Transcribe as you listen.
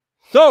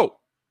So,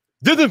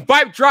 this is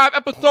Vibe Drive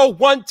episode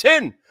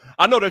 110.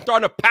 I know they're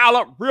starting to pile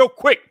up real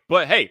quick,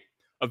 but hey,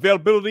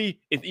 availability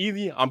is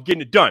easy. I'm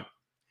getting it done.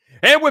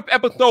 And with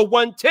episode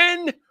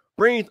 110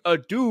 brings a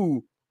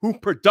dude whose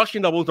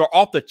production levels are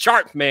off the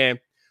charts, man.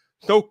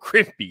 So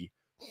crispy,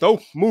 so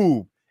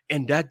smooth,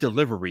 and that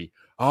delivery.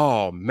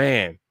 Oh,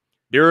 man.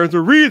 There is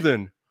a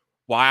reason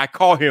why I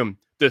call him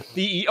the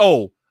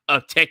CEO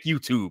of Tech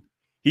YouTube.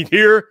 He's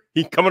here.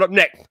 He's coming up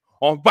next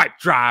on Vibe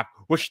Drive,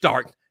 which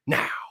starts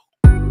now.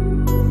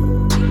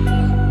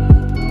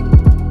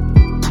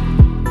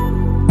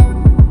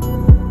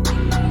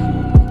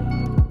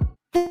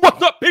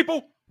 What's up,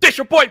 people? This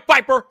your boy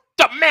Viper,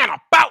 the man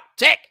about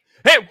tech,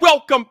 and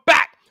welcome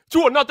back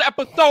to another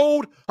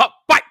episode of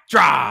Vibe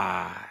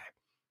Drive.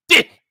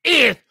 This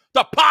is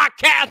the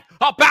podcast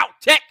about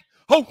tech,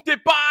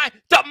 hosted by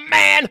the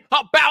man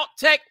about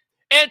tech.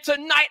 And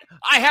tonight,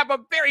 I have a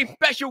very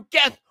special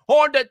guest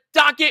on the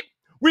docket.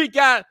 We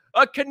got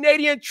a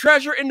Canadian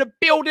treasure in the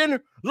building,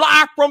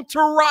 live from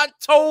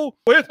Toronto.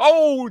 His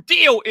whole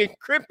deal is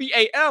crispy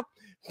AF.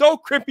 So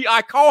crispy,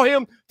 I call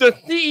him the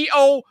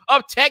CEO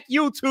of Tech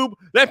YouTube.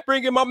 Let's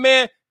bring in my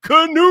man,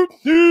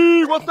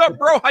 Canoopsy. What's up,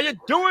 bro? How you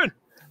doing?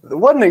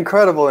 What an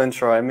incredible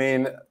intro. I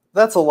mean,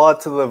 that's a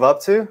lot to live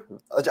up to.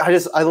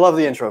 I love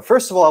the intro.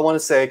 First of all, I want to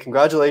say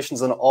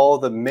congratulations on all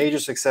the major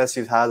success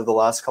you've had in the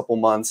last couple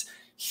months.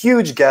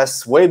 Huge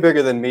guests, way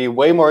bigger than me,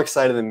 way more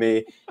excited than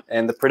me.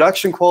 And the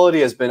production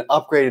quality has been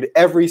upgraded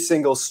every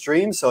single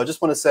stream. So I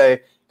just want to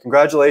say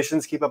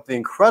congratulations. Keep up the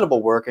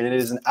incredible work. And it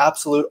is an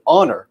absolute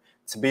honor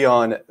to be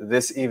on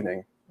this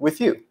evening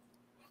with you.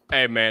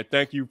 Hey, man,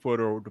 thank you for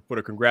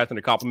the congrats and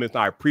the compliments.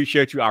 I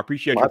appreciate you. I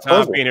appreciate My your time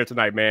pleasure. being here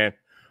tonight, man.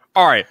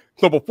 All right.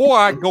 So before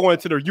I go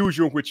into the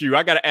usual with you,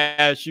 I got to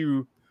ask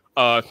you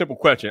a simple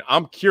question.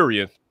 I'm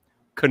curious.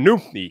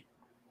 Canoopsy,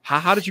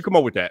 how did you come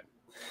up with that?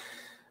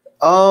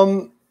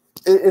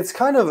 It's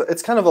kind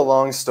of a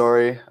long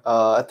story.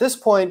 At this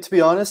point, to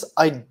be honest,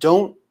 I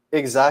don't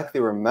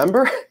exactly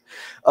remember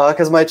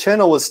because my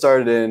channel was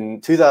started in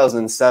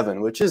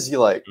 2007, which is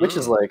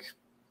like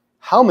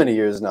how many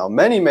years now?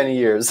 Many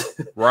years.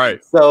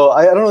 Right. So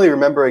I don't really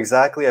remember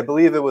exactly. I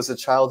believe it was a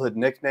childhood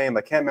nickname.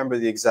 I can't remember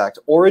the exact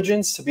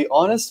origins, to be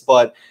honest.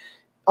 But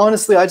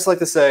honestly, I just like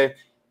to say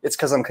it's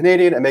because I'm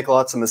Canadian. I make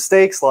lots of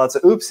mistakes, lots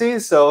of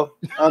oopsies. So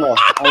I don't know.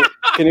 I'm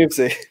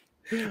Canoopsy.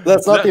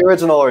 That's not the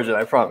original origin,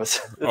 I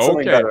promise. It's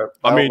something better.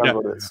 I mean,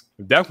 what it is.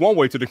 that's one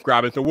way to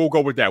describe it. So we'll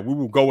go with that. We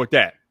will go with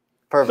that.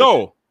 Perfect.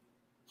 So,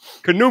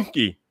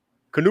 Canoopsy.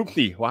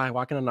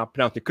 Why can I not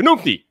pronounce it?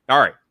 Canoopsy. All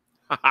right.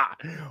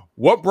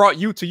 What brought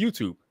you to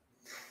YouTube?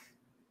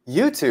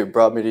 YouTube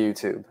brought me to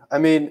YouTube. I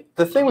mean,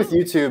 the thing with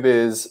YouTube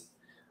is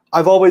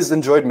I've always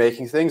enjoyed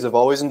making things. I've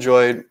always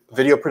enjoyed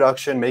video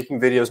production, making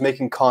videos,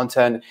 making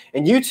content.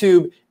 And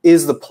YouTube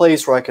is the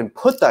place where I can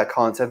put that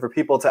content for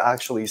people to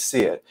actually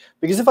see it.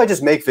 Because if I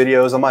just make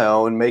videos on my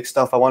own, make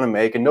stuff I want to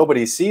make, and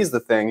nobody sees the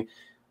thing,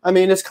 I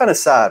mean, it's kind of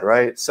sad,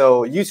 right?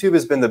 So YouTube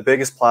has been the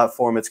biggest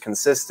platform. It's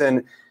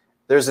consistent.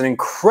 There's an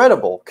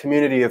incredible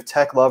community of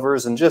tech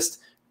lovers and just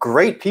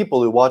great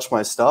people who watch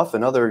my stuff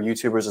and other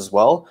YouTubers as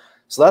well.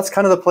 So that's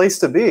kind of the place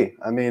to be.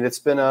 I mean, it's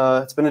been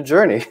a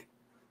journey.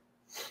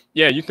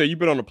 Yeah, you said you've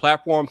been on the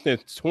platform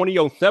since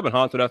 2007,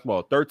 huh? So that's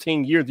about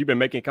 13 years you've been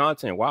making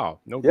content.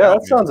 Wow. No Yeah, doubt,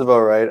 that sounds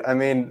about right. I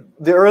mean,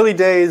 the early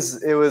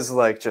days, it was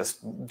like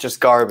just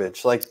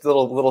garbage, like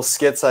little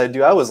skits I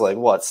do. I was like,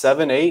 what,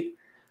 7, 8?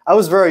 I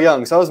was very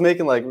young, so I was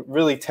making like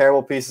really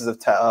terrible pieces of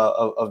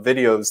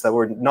videos that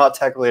were not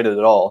tech related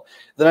at all.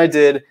 Then I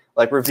did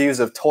like reviews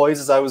of toys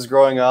as I was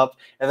growing up,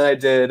 and then I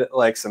did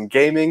like some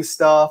gaming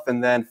stuff,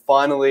 and then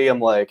finally I'm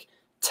like,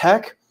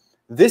 tech,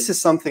 this is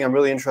something I'm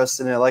really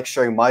interested in. I like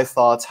sharing my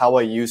thoughts, how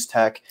I use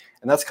tech,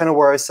 and that's kind of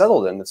where I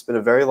settled in. It's been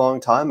a very long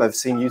time. I've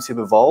seen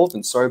YouTube evolve,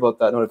 and sorry about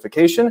that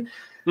notification,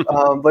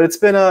 but it's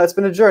been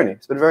a journey.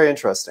 It's been very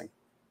interesting.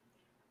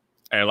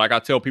 And like I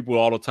tell people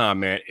all the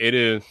time, man, it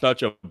is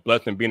such a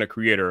blessing being a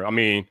creator. I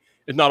mean,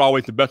 it's not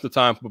always the best of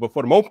times, but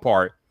for the most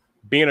part,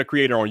 being a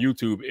creator on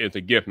YouTube is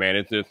a gift, man.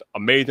 It's just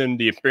amazing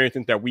the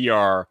experiences that we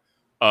are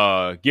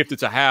gifted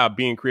to have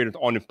being creators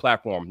on this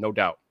platform, no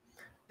doubt.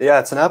 Yeah,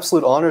 it's an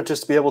absolute honor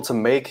just to be able to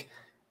make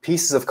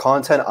pieces of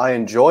content I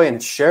enjoy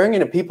and sharing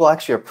it and people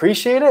actually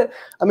appreciate it.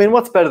 I mean,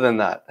 what's better than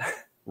that?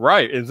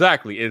 Right,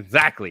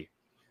 exactly.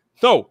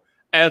 So,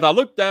 as I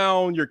look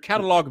down your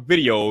catalog of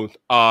videos,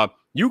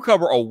 you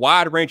cover a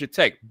wide range of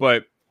tech,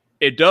 but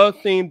it does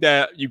seem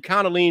that you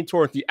kind of lean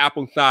towards the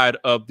Apple side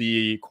of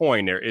the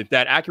coin there. Is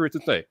that accurate to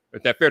say?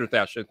 Is that fair to say,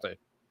 I should say?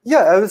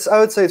 Yeah, I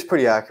would say it's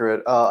pretty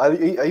accurate. I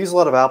use a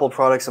lot of Apple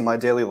products in my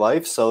daily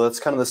life, so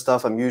that's kind of the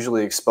stuff I'm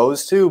usually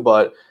exposed to,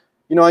 but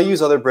you know, I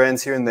use other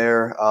brands here and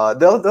there.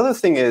 The other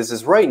thing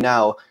is right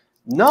now,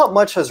 not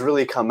much has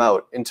really come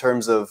out in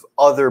terms of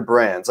other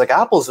brands. Like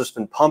Apple's just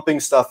been pumping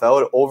stuff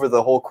out over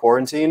the whole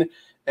quarantine,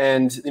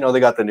 and you know,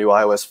 they got the new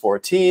iOS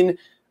 14.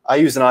 I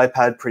use an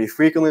iPad pretty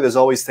frequently. There's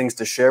always things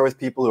to share with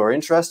people who are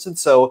interested.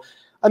 So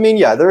I mean,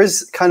 yeah, there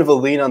is kind of a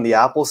lean on the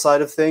Apple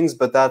side of things,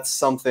 but that's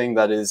something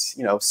that is,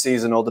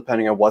 seasonal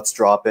depending on what's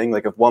dropping.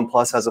 Like if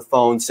OnePlus has a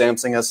phone,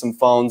 Samsung has some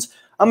phones,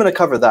 I'm going to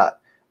cover that.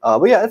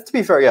 But yeah, to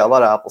be fair, yeah, a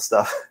lot of Apple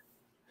stuff.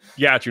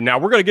 Got you. Now,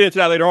 we're going to get into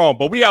that later on,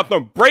 but we have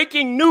some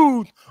breaking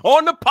news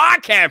on the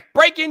podcast.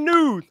 Breaking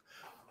news.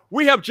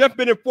 We have just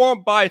been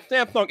informed by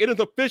Samsung. It is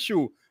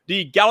official.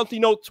 The Galaxy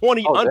Note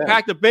 20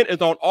 Unpacked event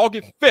is on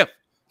August 5th.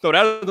 So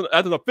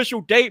that's an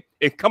official date.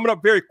 It's coming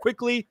up very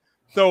quickly.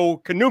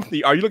 So,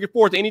 Canoopsy, are you looking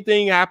forward to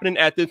anything happening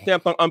at this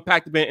Samsung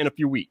Unpacked event in a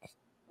few weeks?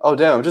 Oh,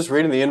 damn. I'm just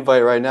reading the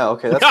invite right now.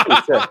 Okay, that's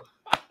pretty sick.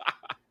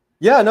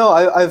 Yeah, no,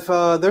 I've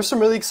there's some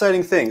really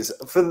exciting things.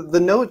 For the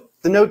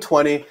Note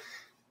 20,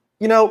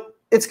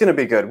 it's going to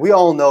be good. We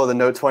all know the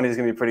Note 20 is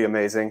going to be pretty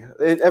amazing.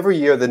 Every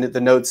year,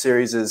 the Note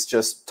series is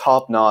just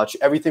top-notch.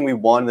 Everything we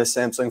want in the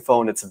Samsung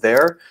phone, it's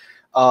there.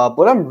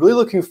 What I'm really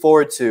looking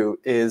forward to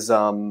is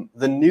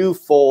the new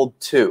Fold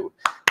 2.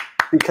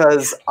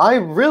 Because I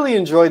really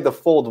enjoyed the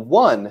Fold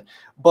 1,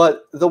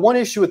 but the one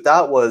issue with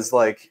that was,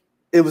 like,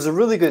 it was a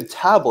really good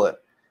tablet,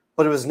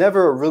 but it was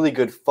never a really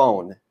good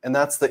phone, and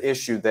that's the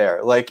issue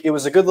there. Like, it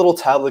was a good little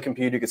tablet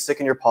computer you could stick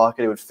in your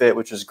pocket, it would fit,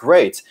 which is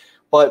great,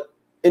 but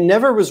it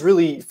never was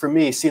really, for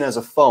me, seen as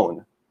a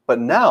phone.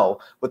 But now,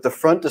 with the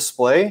front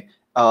display,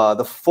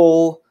 the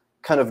full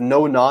kind of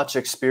no-notch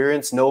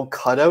experience, no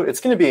cutout,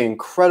 it's going to be an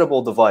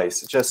incredible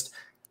device. Just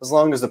as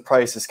long as the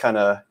price is kind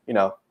of,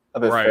 a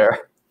bit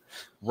fair.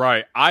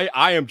 Right.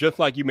 I am just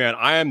like you, man.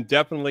 I am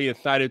definitely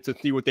excited to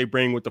see what they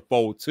bring with the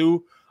Fold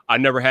 2. I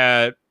never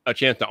had a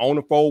chance to own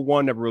a Fold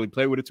 1, never really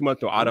played with it too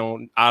much, so I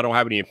don't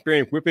have any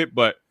experience with it,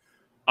 but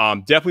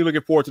definitely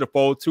looking forward to the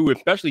Fold 2,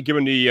 especially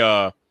given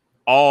the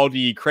all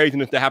the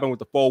craziness that happened with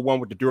the Fold 1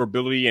 with the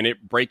durability and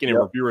it breaking in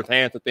reviewers'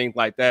 hands and things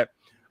like that.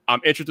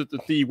 I'm interested to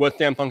see what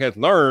Samsung has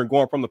learned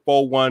going from the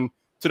Fold 1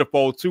 to the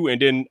Fold 2, and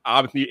then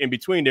obviously in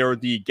between there was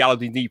the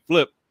Galaxy Z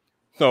Flip.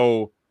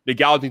 So the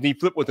Galaxy Z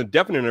Flip was a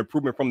definite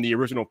improvement from the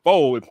original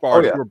Fold as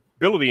far as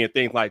durability and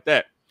things like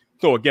that.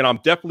 So again, I'm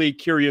definitely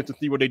curious to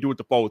see what they do with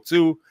the Fold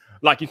 2.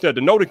 Like you said,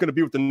 the Note is going to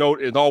be what the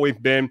Note has always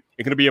been.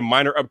 It's going to be a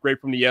minor upgrade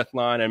from the S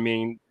line. I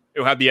mean,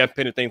 it'll have the S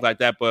Pen and things like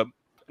that, but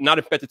not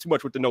affected too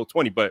much with the Note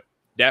 20. But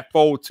that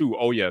Fold 2,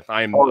 oh yes,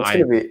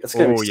 it's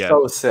gonna be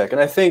so sick. And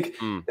I think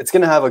it's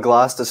gonna have a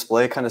glass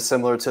display, kind of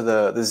similar to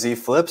the Z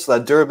Flip. So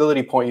that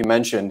durability point you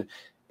mentioned,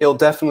 it'll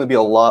definitely be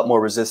a lot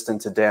more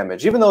resistant to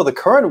damage. Even though the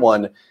current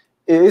one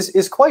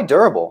is quite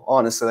durable,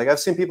 honestly. Like I've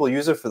seen people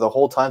use it for the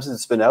whole time since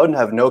it's been out and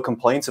have no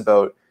complaints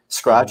about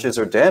scratches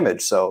or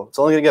damage. So it's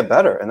only gonna get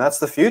better, and that's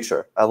the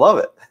future. I love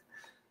it.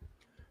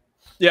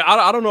 Yeah,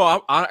 I don't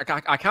know. I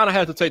kind of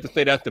hesitate to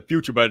say that's the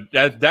future, but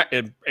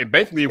it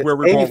basically is where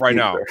we're going right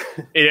now.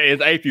 It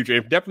is a future.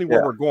 It's definitely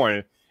where we're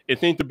going.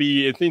 It seems to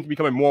be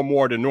becoming more and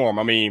more the norm.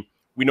 I mean,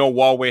 we know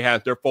Huawei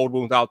has their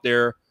foldables out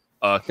there.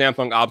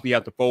 Samsung obviously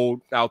has the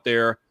folds out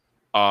there.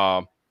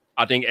 I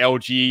think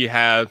LG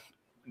has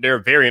their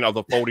variant of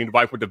the folding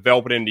device with the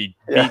velvet and the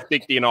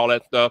B60 and all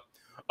that stuff.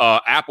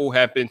 Apple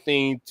have been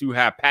seen to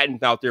have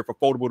patents out there for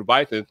foldable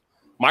devices.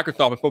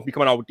 Microsoft is supposed to be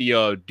coming out with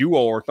the Duo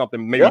or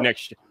something maybe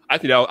next year. I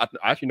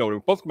actually know they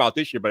were supposed to come out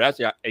this year, but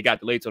actually it got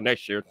delayed till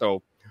next year.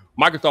 So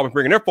Microsoft is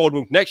bringing their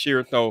foldables next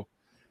year. So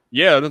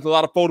yeah, there's a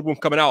lot of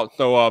foldables coming out.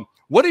 So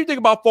what do you think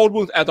about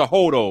foldables as a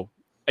whole, though?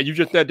 And you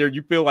just said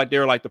you feel like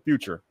they're like the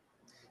future.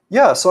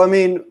 Yeah. So I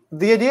mean,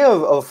 the idea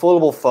of a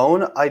foldable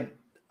phone,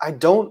 I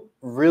don't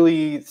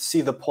really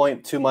see the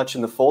point too much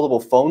in the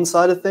foldable phone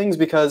side of things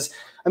because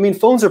I mean,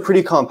 phones are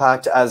pretty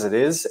compact as it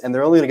is, and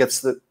they're only going to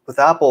get with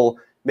Apple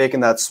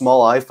making that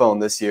small iPhone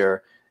this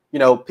year,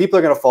 people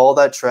are going to follow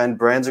that trend.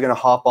 Brands are going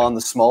to hop on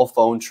the small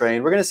phone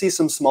train. We're going to see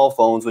some small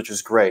phones, which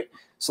is great.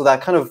 So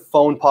that kind of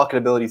phone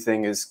pocketability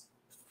thing is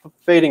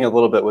fading a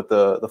little bit with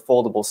the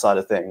foldable side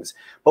of things.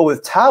 But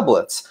with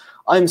tablets,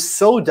 I'm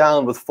so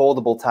down with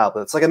foldable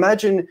tablets. Like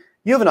imagine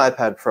you have an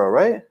iPad Pro,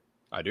 right?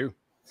 I do.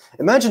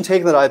 Imagine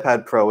taking that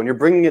iPad Pro and you're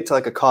bringing it to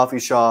like a coffee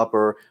shop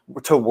or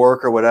to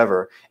work or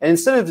whatever. And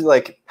instead of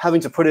like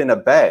having to put it in a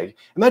bag,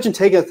 imagine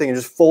taking that thing and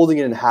just folding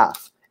it in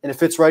half. And it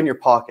fits right in your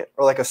pocket,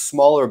 or like a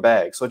smaller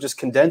bag. So it just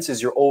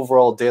condenses your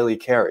overall daily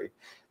carry.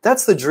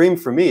 That's the dream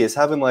for me, is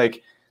having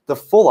like the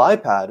full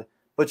iPad,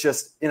 but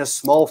just in a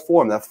small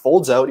form that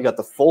folds out. You got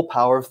the full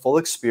power, full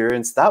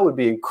experience. That would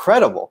be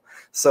incredible.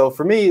 So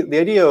for me, the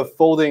idea of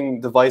folding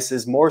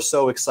devices more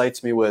so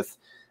excites me with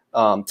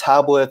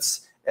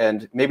tablets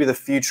and maybe the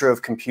future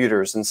of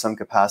computers in some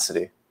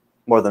capacity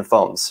more than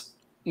phones.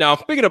 Now,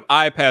 speaking of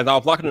iPads, I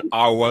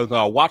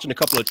was watching a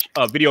couple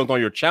of videos on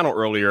your channel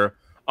earlier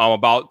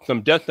about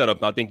some desk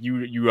setups. I think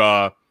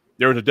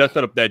there was a desk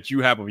setup that you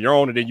have of your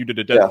own, and then you did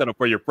a desk setup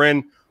for your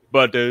friend.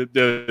 But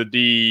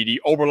the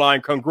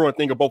overlying congruent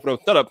thing of both of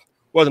those setups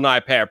was an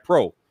iPad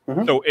Pro.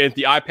 Mm-hmm. So is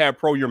the iPad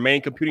Pro your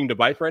main computing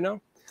device right now?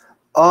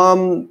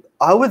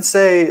 I would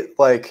say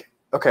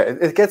okay,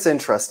 it gets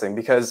interesting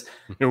because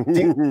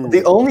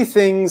the only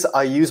things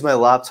I use my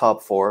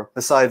laptop for,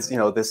 besides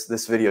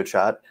this video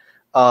chat,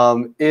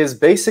 is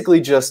basically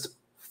just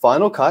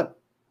Final Cut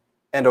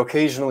and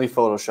occasionally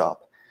Photoshop.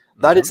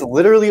 That is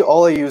literally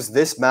all I use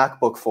this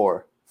MacBook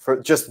for. for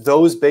just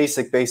those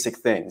basic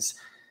things.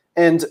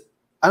 And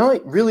I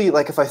don't really,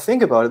 like, if I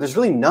think about it, there's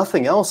really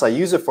nothing else I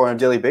use it for on a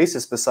daily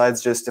basis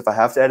besides just if I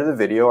have to edit a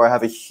video or I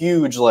have a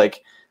huge,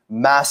 like,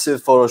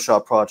 massive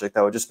Photoshop project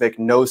that would just make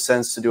no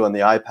sense to do on the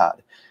iPad.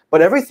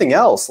 But everything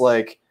else,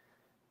 like,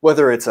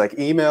 whether it's like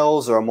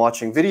emails or I'm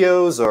watching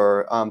videos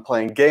or I'm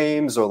playing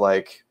games or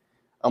like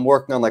I'm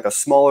working on like a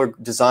smaller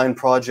design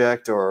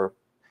project or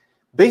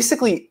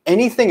basically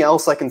anything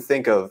else I can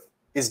think of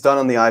is done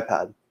on the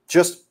iPad.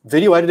 Just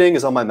video editing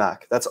is on my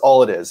Mac. That's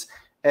all it is.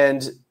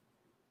 And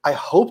I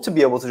hope to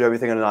be able to do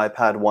everything on an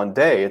iPad one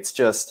day. It's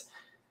just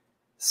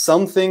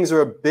some things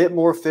are a bit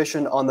more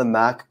efficient on the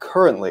Mac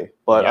currently,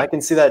 but I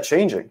can see that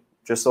changing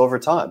just over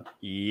time.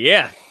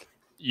 Yes,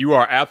 you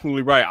are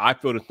absolutely right. I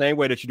feel the same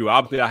way that you do.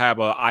 Obviously, I have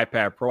an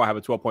iPad Pro. I have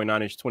a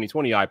 12.9-inch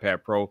 2020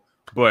 iPad Pro,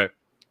 but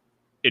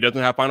it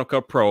doesn't have Final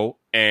Cut Pro.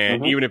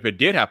 And even if it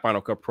did have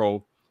Final Cut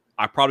Pro,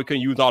 I probably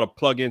couldn't use all the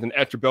plugins and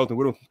extra bells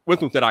and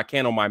whistles that I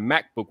can on my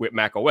MacBook with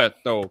Mac OS.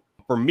 So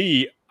for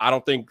me, I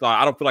don't feel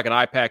like an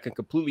iPad can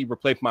completely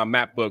replace my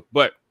MacBook,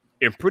 but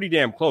it's pretty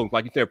damn close.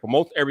 Like you said, for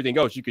most everything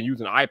else, you can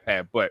use an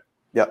iPad, but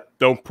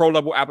those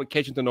pro-level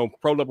applications and those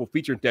pro-level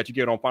features that you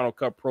get on Final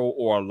Cut Pro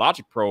or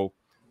Logic Pro,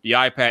 the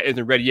iPad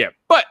isn't ready yet.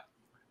 But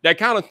that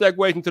kind of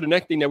segues into the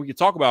next thing that we can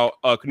talk about,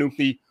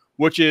 Canoopsy,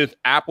 which is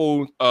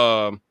Apple's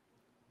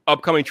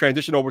upcoming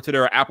transition over to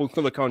their Apple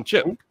Silicon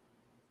chip.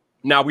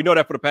 Now, we know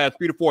that for the past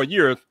 3 to 4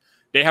 years,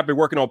 they have been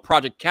working on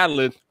Project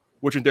Catalyst,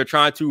 which is they're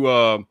trying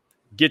to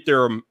get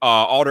their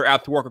all their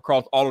apps to work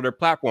across all of their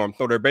platforms.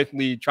 So they're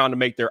basically trying to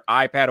make their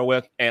iPad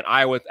OS and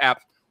iOS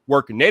apps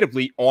work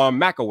natively on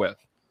Mac OS.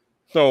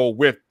 So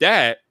with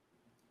that,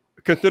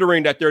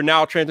 considering that they're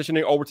now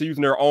transitioning over to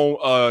using their own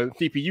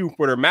CPU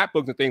for their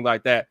MacBooks and things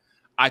like that,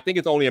 I think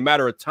it's only a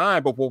matter of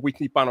time before we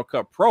see Final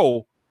Cut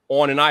Pro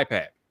on an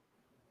iPad.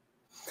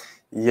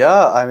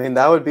 Yeah, I mean,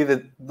 that would be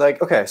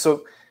okay,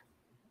 so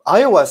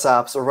iOS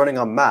apps are running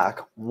on Mac.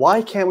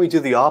 Why can't we do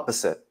the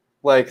opposite?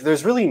 Like,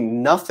 there's really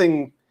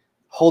nothing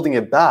holding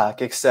it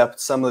back except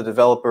some of the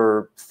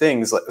developer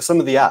things, like some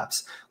of the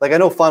apps. Like, I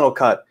know Final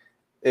Cut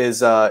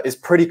is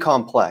pretty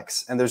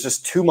complex, and there's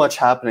just too much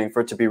happening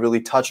for it to be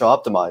really touch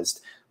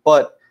optimized.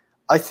 But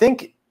I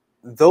think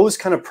those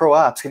kind of pro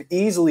apps could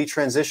easily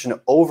transition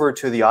over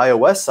to the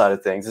iOS side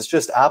of things. It's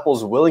just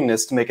Apple's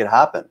willingness to make it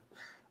happen.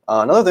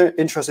 Another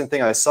interesting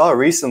thing I saw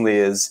recently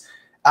is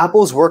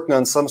Apple's working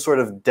on some sort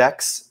of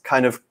DeX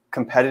kind of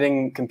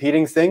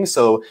competing thing.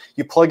 So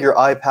you plug your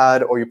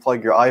iPad or you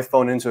plug your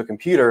iPhone into a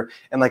computer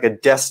and like a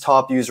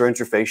desktop user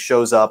interface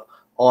shows up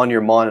on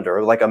your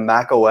monitor, like a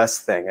Mac OS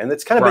thing. And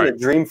it's kind of been a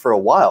dream for a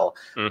while.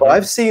 But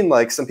I've seen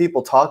like some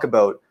people talk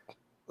about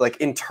like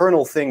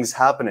internal things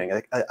happening.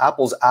 Like,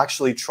 Apple's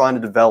actually trying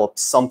to develop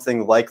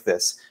something like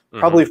this,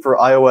 probably for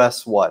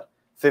iOS,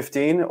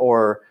 15,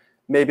 or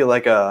maybe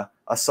like a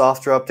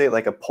software update,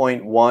 like a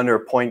 0.1 or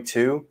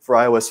 0.2 for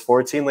iOS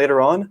 14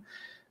 later on.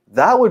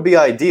 That would be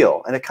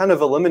ideal. And it kind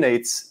of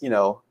eliminates, you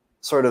know,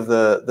 sort of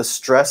the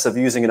stress of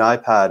using an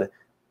iPad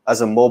as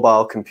a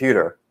mobile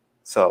computer.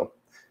 So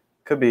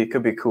could be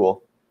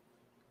cool.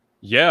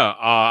 Yeah,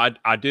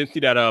 I did see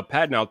that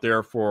patent out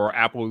there for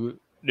Apple.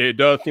 It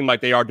does seem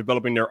like they are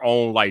developing their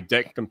own like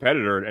DeX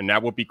competitor, and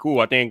that would be cool.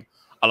 I think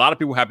a lot of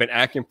people have been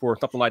asking for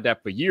something like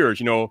that for years,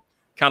 you know,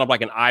 kind of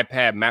like an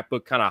iPad,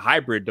 MacBook kind of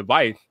hybrid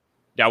device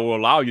that will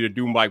allow you to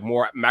do like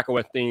more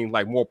macOS things,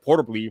 like more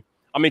portably.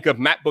 I mean, because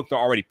MacBooks are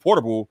already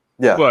portable,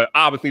 but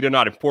obviously they're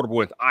not as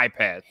portable as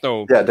iPads.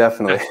 So yeah,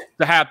 definitely.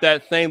 To have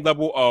that same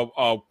level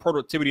of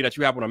productivity that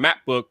you have on a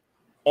MacBook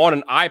on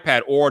an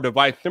iPad or a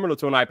device similar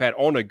to an iPad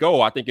on the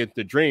go, I think it's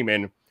the dream.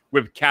 And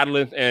with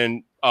Catalyst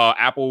and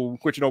Apple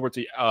switching over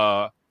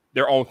to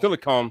their own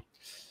silicon,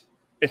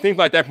 it seems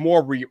like that's more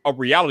of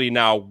reality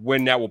now.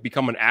 When that will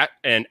become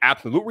an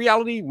absolute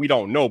reality, we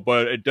don't know.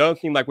 But it does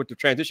seem like with the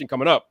transition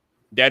coming up,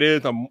 that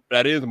is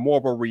more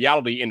of a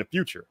reality in the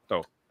future.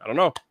 So I don't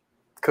know.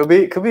 Could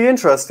be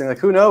interesting. Like,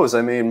 who knows?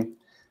 I mean,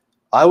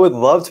 I would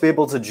love to be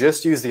able to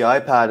just use the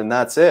iPad and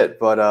that's it.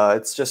 But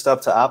it's just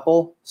up to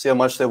Apple. See how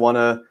much they want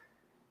to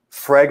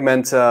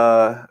fragment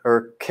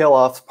or kill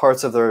off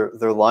parts of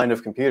their line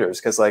of computers.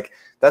 Because like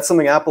that's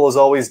something Apple has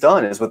always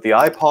done. Is with the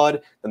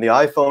iPod and the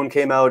iPhone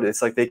came out,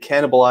 it's like they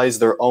cannibalized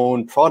their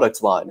own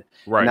product line.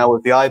 Right. Now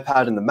with the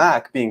iPad and the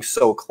Mac being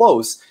so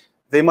close,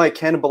 they might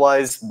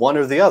cannibalize one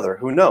or the other.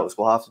 Who knows?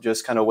 We'll have to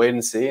just kind of wait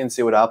and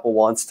see what Apple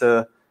wants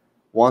to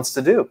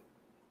do.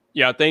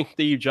 Yeah, I think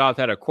Steve Jobs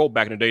had a quote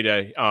back in the day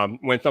that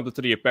went something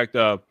to the effect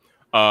of,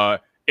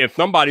 if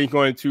somebody's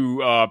going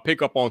to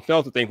pick up on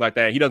sales and things like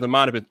that, he doesn't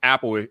mind if it's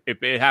Apple.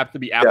 If it has to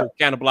be Apple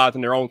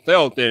cannibalizing their own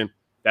sales, then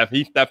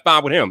that's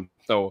fine with him.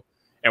 So,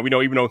 and we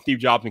know even though Steve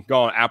Jobs is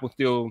gone, Apple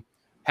still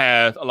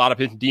has a lot of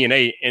his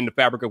DNA in the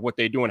fabric of what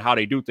they do and how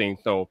they do things.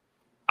 So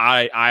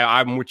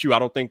I'm with you. I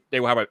don't think they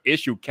will have an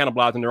issue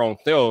cannibalizing their own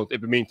sales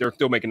if it means they're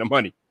still making the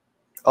money.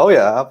 Oh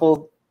yeah,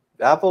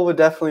 Apple would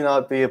definitely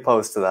not be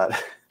opposed to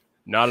that.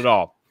 Not at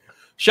all.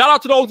 Shout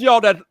out to those of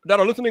y'all that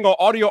are listening on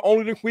audio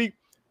only this week.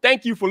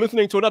 Thank you for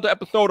listening to another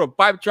episode of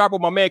Vibe Drop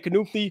with my man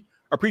Canoopsy.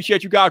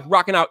 Appreciate you guys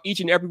rocking out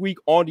each and every week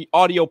on the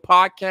audio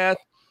podcast.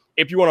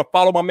 If you want to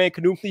follow my man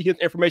Canoopsy, his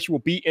information will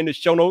be in the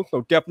show notes,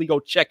 so definitely go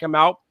check him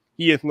out.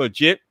 He is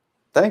legit.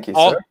 Thank you,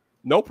 sir.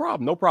 No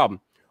problem, no problem.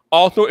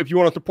 Also, if you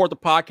want to support the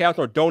podcast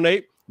or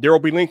donate, there will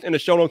be links in the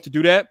show notes to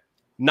do that.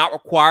 Not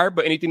required,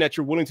 but anything that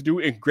you're willing to do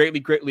is greatly,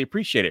 greatly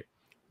appreciated.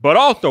 But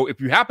also,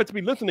 if you happen to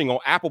be listening on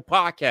Apple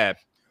Podcasts,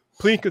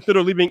 please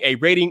consider leaving a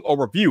rating or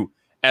review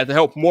as it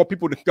helps more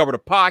people discover the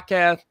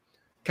podcast.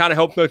 Kind of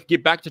helps us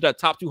get back to that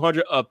top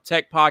 200 of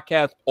tech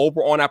podcasts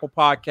over on Apple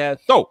Podcasts.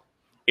 So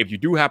if you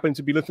do happen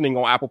to be listening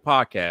on Apple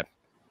Podcasts,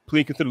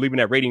 please consider leaving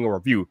that rating or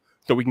review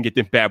so we can get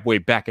this bad boy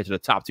back into the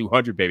top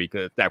 200, baby,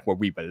 because that's where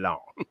we belong.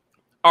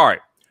 All right.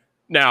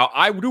 Now,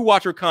 I do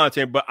watch your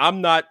content, but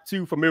I'm not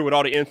too familiar with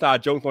all the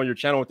inside jokes on your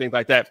channel and things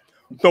like that.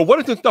 So what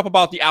is this stuff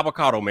about the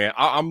avocado, man?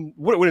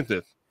 What is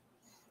this?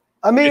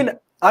 I mean,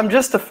 I'm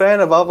just a fan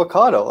of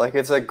avocado. Like,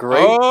 it's a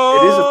great, it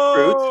is a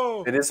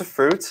fruit. It is a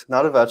fruit,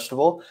 not a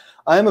vegetable.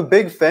 I am a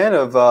big fan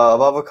of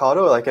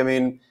avocado. Like, I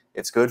mean,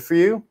 it's good for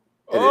you.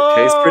 It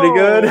tastes pretty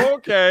good.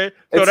 Okay.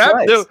 So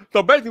nice.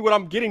 So basically what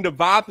I'm getting, the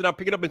vibe that I'm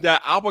picking up is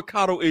that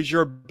avocado is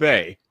your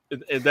bae.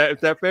 Is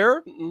that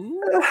fair?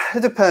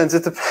 It depends.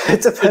 It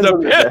depends. On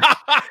the day.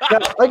 Now,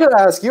 I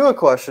gotta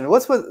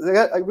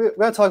we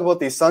gotta talk about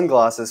these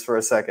sunglasses for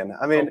a second.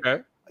 I mean,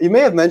 You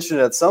may have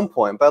mentioned it at some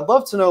point, but I'd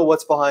love to know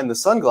what's behind the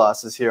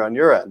sunglasses here on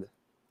your end.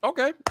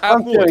 Okay.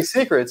 I'm sharing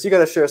secrets. You got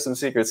to share some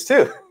secrets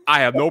too. I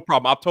have no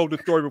problem. I've told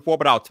this story before,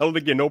 but I'll tell it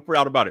again. No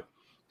doubt about it.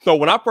 So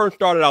when I first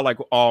started out, like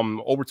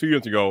over 2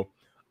 years ago,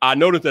 I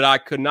noticed that I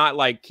could not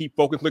like keep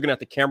focused looking at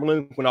the camera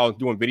lens when I was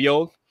doing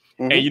videos.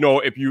 Mm-hmm. And you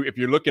know, if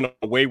you're looking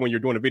away when you're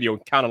doing a video,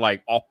 it's kind of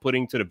like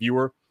off-putting to the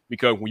viewer,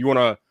 because when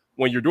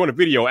you're doing a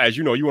video, as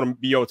you know, you want to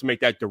be able to make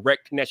that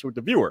direct connection with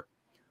the viewer.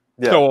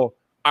 Yeah. So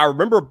I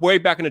remember way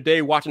back in the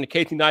day watching the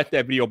Casey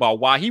Neistat video about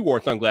why he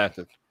wore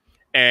sunglasses.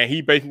 And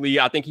he basically,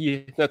 I think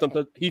he said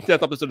something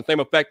to the same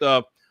effect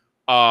of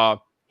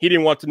he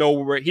didn't want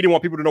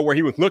people to know where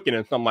he was looking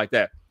and something like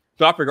that.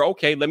 So I figured,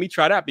 okay, let me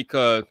try that,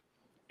 because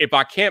if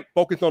I can't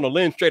focus on the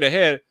lens straight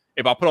ahead,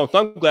 if I put on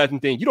sunglasses,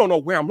 then you don't know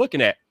where I'm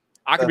looking at.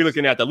 I could be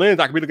looking at the lens,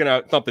 I could be looking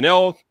at something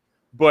else,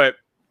 but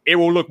it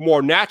will look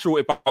more natural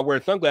if I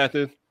wear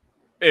sunglasses,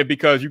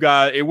 because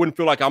it wouldn't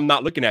feel like I'm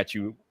not looking at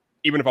you.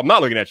 Even if I'm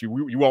not looking at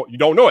you, you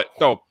don't know it.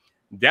 So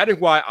that is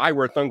why I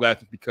wear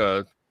sunglasses,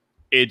 because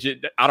I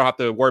don't have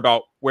to worry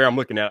about where I'm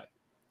looking at.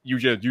 You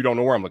don't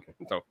know where I'm looking.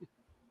 So,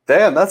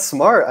 damn, that's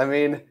smart. I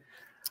mean,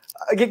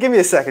 give me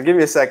a second. Give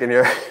me a second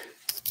here.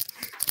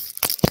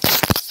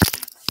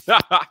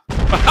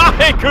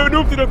 Hey,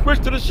 Canoopsy done switch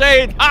to the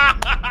shade.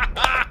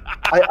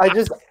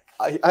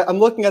 I'm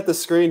looking at the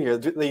screen here.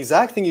 The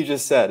exact thing you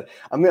just said.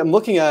 I'm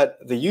looking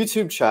at the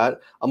YouTube chat.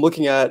 I'm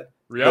looking at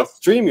the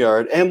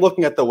StreamYard, and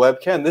looking at the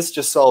webcam. This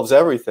just solves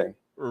everything.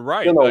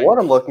 Right. I don't know what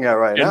I'm looking at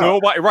right now.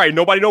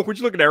 Nobody knows what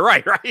you're looking at.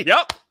 Right.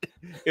 Yep.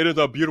 It is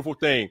a beautiful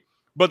thing.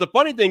 But the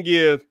funny thing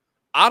is,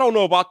 I don't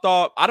know,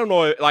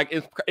 like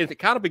it's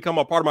kind of become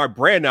a part of my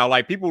brand now.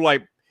 Like people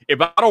like,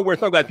 if I don't wear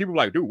sunglasses, people are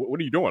like, dude, what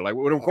are you doing? Like,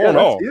 what's going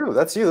on?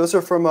 That's you. Those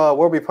are from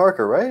Warby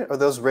Parker, right? Or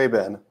those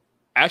Ray-Ban?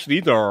 Actually,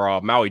 these are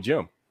Maui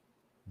Jim.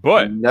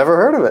 But never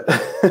heard of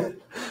it.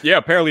 Yeah,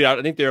 apparently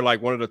I think they're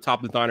like one of the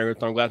top designer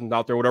sunglasses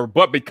out there, or whatever.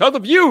 But because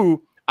of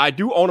you, I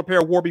do own a pair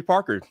of Warby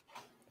Parkers,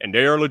 and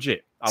they are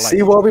legit.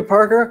 Warby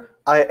Parker,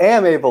 I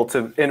am able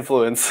to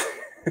influence.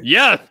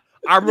 Yes,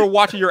 I remember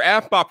watching your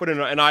ad spot for it,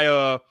 and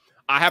I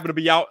happened to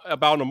be out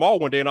about in the mall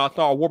one day, and I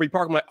saw a Warby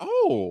Parker. I'm like,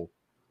 oh,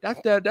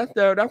 that's that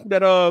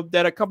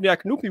company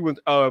that Canoopsy was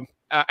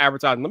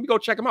advertising. Let me go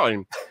check them out.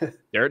 And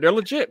they're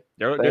legit.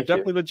 They're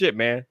definitely legit,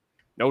 man.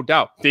 No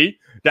doubt. See,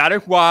 that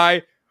is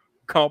why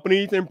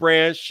companies and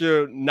brands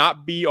should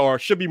be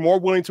more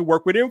willing to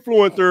work with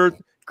influencers,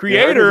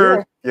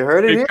 creators. You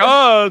heard it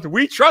because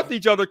we trust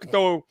each other.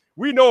 So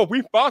we know if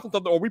we sponsor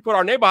something or we put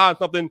our name behind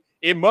something,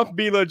 it must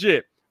be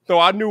legit. So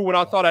I knew when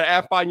I saw that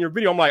ad spot in your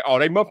video, I'm like, oh,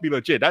 they must be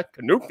legit. That's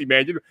Canoopsy,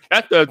 man.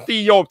 That's the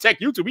CEO of Tech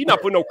YouTube. He's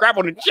not putting no crap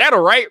on the channel,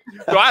 right?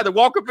 So I had to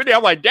walk up in there.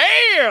 I'm like,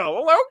 damn.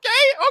 I'm like, okay,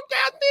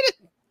 I see it.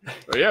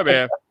 So yeah,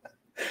 man.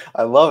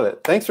 I love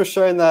it. Thanks for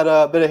sharing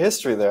that bit of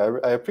history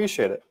there. I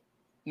appreciate it.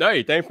 No,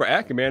 hey, thanks for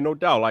asking, man. No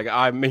doubt. Like,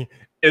 I mean,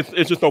 it's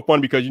just so fun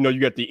because, you know, you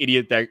got the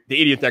idiots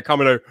that come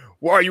in there.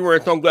 Why are you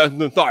wearing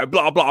sunglasses inside?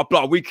 Blah, blah,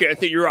 blah. We can't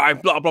see your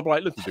eyes. Blah, blah, blah.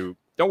 Listen, dude,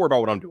 don't worry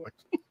about what I'm doing.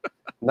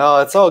 No,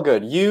 it's all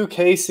good. You,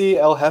 Casey,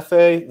 El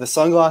Jefe, the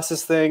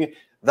sunglasses thing,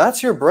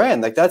 that's your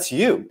brand. Like, that's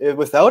you.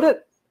 Without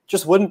it,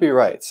 just wouldn't be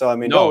right. So, I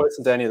mean, don't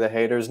listen to any of the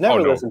haters.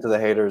 Never listen to the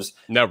haters.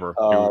 Never.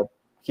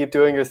 Keep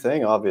doing your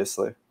thing,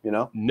 obviously, you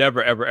know?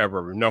 Never, ever,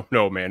 ever. No,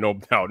 man.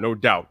 No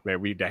doubt,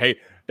 man.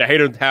 The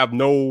haters have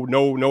no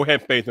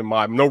headspace in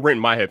my, no rent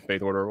in my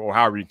headspace, or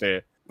however you say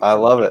it. I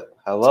love it.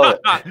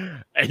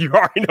 And you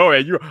already know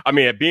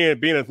it.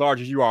 Being as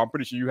large as you are, I'm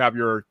pretty sure you have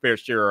your fair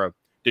share of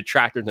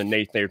detractors and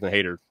naysayers and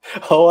haters.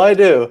 Oh, I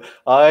do.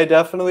 I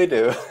definitely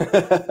do.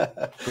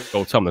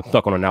 Don't tell them to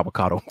suck on an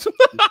avocado.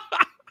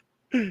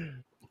 Yeah,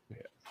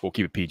 we'll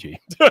keep it PG.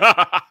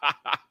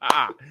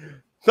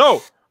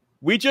 So,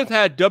 we just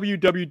had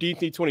WWDC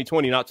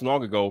 2020 not too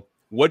long ago.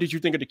 What did you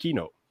think of the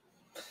keynote?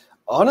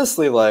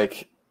 Honestly,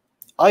 like,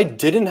 I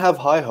didn't have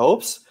high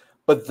hopes,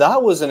 but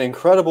that was an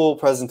incredible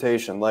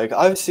presentation. Like,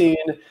 I've seen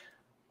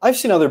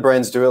other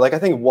brands do it. Like, I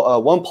think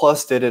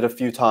OnePlus did it a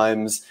few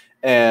times,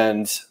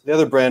 and the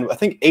other brand, I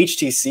think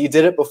HTC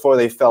did it before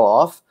they fell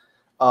off.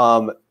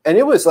 And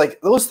it was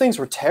like, those things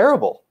were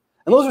terrible.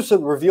 And those were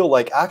to reveal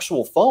like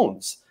actual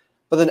phones.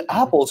 But then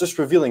Apple is just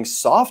revealing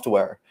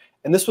software.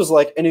 And this was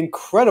like an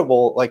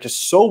incredible, like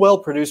just so well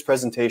produced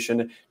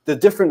presentation. The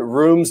different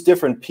rooms,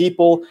 different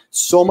people,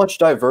 so much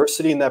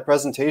diversity in that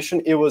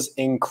presentation. It was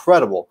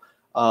incredible.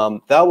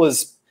 That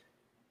was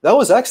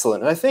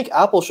excellent. And I think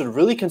Apple should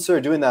really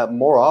consider doing that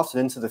more often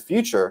into the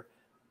future.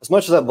 As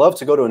much as I'd love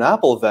to go to an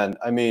Apple event,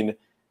 I mean,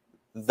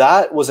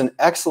 that was an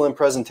excellent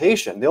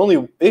presentation. The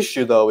only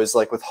issue, though, is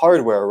like with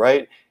hardware,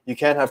 right? You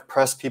can't have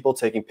press people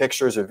taking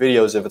pictures or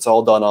videos if it's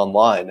all done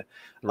online.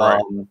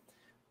 Right.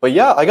 But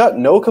yeah, I got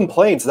no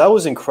complaints. That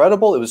was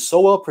incredible. It was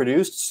so well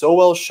produced, so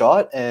well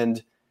shot,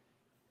 and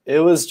it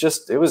was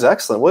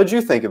excellent. What did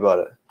you think about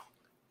it?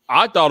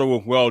 I thought it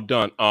was well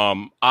done.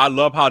 I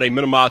love how they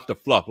minimized the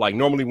fluff. Like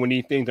normally when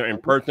these things are in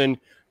person,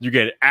 you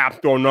get app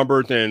store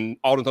numbers and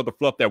all this other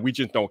fluff that we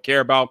just don't care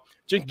about.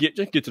 Just get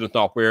to the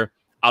software.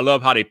 I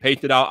love how they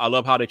paced it out. I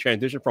love how they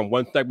transitioned from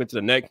one segment to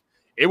the next.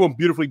 It was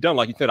beautifully done.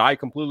 Like you said, I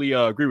completely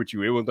agree with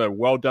you. It was a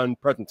well-done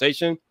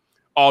presentation.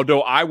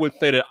 Although I would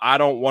say that I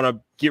don't want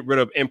to get rid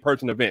of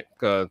in-person events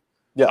because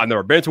I've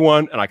never been to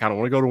one, and I kind of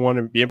want to go to one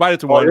and be invited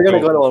to one. You're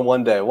going to go to one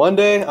one day. One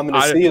day, I'm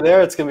going to see you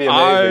there. It's going to be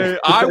amazing.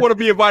 I want to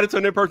be invited to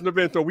an in-person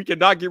event, so we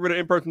cannot get rid of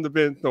in-person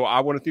events. So I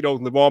want to see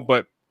those live on,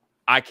 but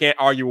I can't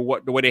argue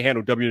with the way they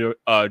handled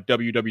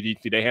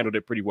WWDC. They handled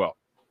it pretty well.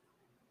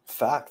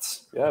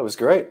 Facts. Yeah, it was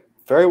great.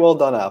 Very well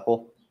done,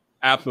 Apple.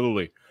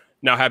 Absolutely.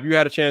 Now, have you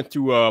had a chance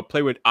to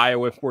play with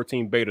iOS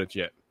 14 betas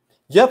yet?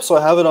 Yep. So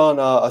I have it on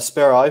a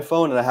spare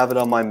iPhone, and I have it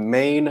on my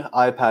main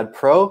iPad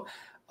Pro,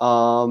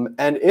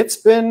 and it's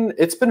been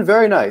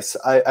very nice.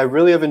 I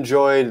really have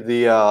enjoyed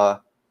the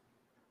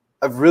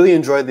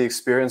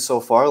experience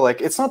so far.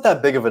 Like, it's not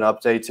that big of an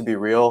update, to be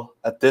real,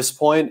 at this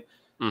point.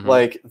 Mm-hmm.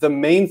 Like, the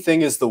main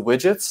thing is the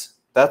widgets.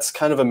 That's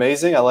kind of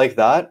amazing. I like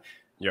that.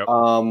 Yep.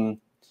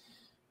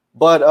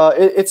 But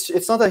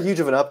it's not that huge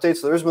of an update,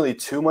 so there isn't really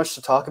too much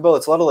to talk about.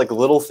 It's a lot of like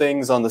little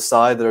things on the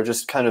side that are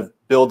just kind of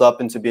build up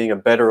into being a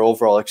better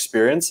overall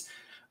experience.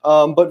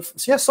 But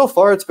yeah, so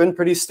far it's been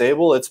pretty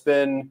stable. It's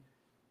been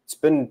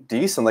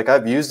decent. Like,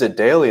 I've used it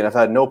daily and I've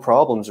had no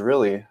problems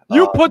really.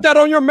 You put that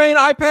on your main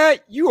iPad?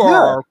 You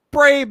are a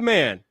brave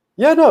man.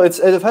 Yeah, no,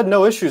 I've had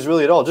no issues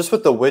really at all. Just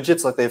with the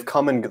widgets, like they've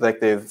come and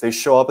like they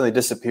show up and they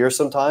disappear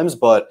sometimes,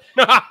 but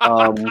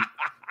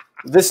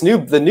the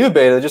new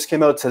beta that just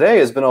came out today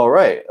has been all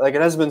right. Like,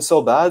 it hasn't been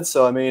so bad.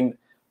 So, I mean,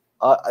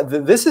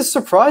 this is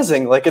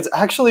surprising. Like, it's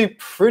actually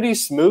pretty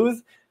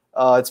smooth.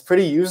 It's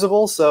pretty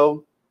usable.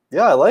 So,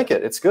 yeah, I like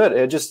it. It's good.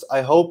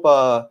 I hope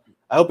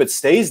it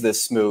stays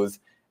this smooth.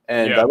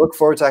 And I look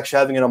forward to actually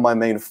having it on my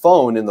main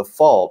phone in the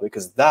fall,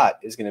 because that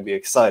is going to be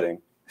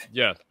exciting.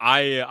 Yes,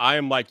 I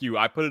am like you.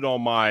 I put it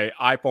on my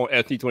iPhone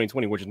SE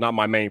 2020, which is not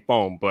my main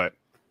phone, but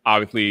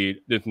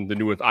obviously, this is the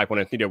newest iPhone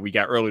SE that we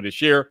got earlier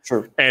this year.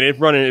 Sure. And it's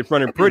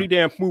running pretty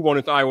damn smooth on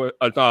its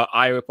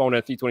iPhone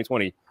SE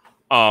 2020.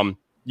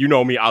 You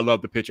know me, I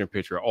love the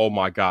picture-in-picture. Oh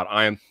my God,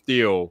 I am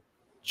still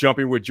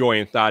jumping with joy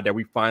inside that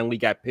we finally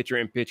got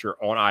picture-in-picture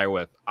on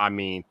iOS. I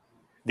mean,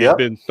 it's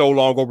been so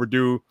long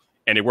overdue,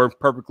 and it works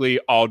perfectly.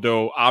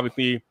 Although,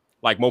 obviously,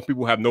 like most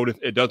people have noticed,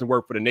 it doesn't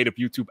work for the native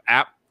YouTube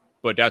app,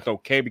 but that's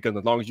okay because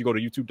as long as you go to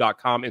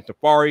youtube.com in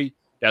Safari,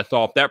 that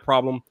solves that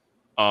problem.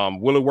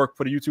 Will it work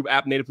for the YouTube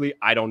app natively?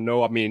 I don't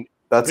know. I mean,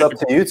 that's up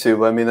to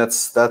YouTube. I mean,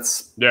 that's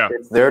it's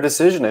their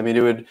decision. I mean,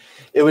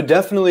 it would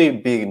definitely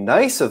be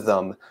nice of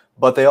them,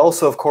 but they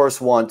also, of course,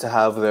 want to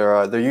have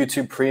their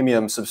YouTube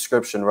Premium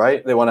subscription,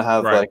 right? They want to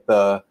have like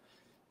the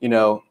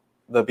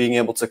being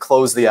able to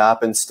close the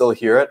app and still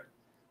hear it,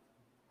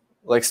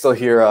 like still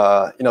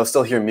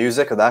hear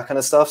music or that kind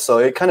of stuff. So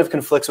it kind of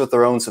conflicts with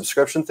their own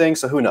subscription thing.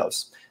 So who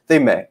knows? They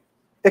may.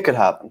 It could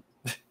happen.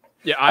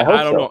 Yeah, I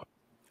don't know.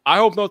 I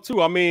hope so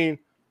too. I mean,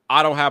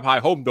 I don't have high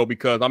hope though,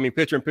 because I mean,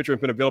 picture-in-picture has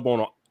been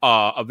available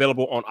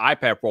on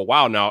iPad for a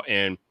while now,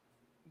 and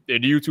the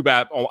YouTube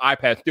app on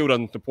iPad still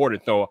doesn't support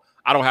it. So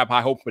I don't have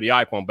high hope for the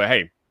iPhone. But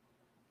hey,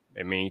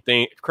 I mean,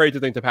 crazy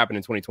things have happened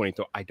in 2020,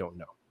 so I don't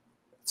know.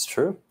 It's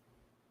true.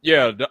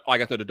 Yeah,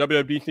 like I said, the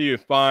WWDC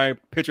is fine.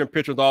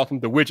 Picture-in-picture is awesome.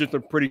 The widgets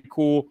are pretty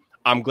cool.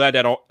 I'm glad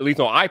that at least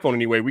on iPhone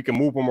anyway, we can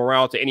move them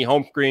around to any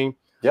home screen.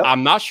 Yep.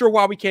 I'm not sure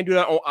why we can't do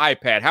that on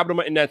iPad. Having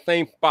them in that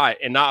same spot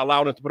and not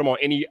allowing us to put them on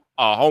any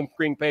home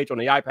screen page on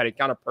the iPad is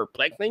kind of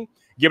perplexing,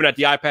 given that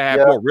the iPad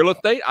has more real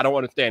estate. I don't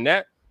understand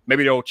that.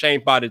 Maybe they'll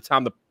change by the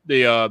time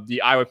the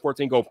iOS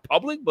 14 goes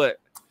public, but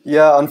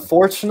yeah,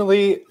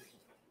 unfortunately,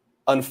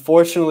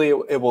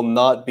 it will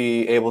not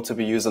be able to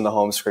be used on the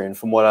home screen.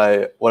 From what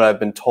I've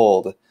been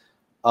told,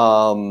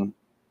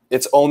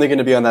 it's only going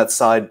to be on that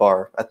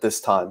sidebar at this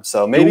time.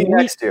 So maybe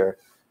next year.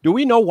 Do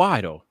we know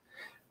why though?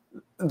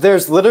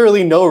 There's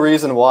literally no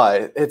reason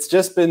why. It's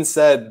just been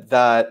said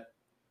that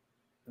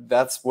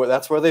that's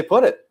where they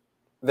put it.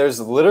 There's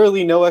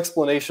literally no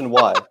explanation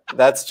why.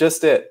 That's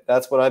just it.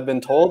 That's what I've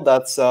been told.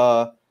 That's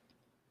how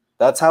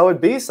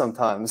it be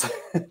sometimes.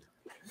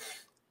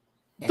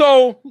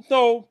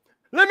 So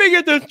let me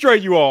get this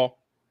straight, you all.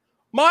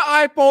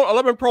 My iPhone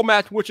 11 Pro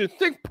Max, which is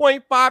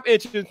 6.5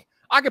 inches,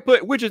 I can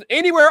put widgets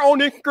anywhere on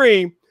this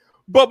screen,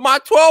 but my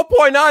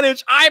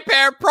 12.9-inch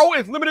iPad Pro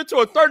is limited to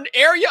a certain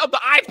area of the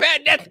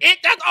iPad. That's it.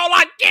 That's all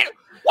I get.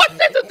 What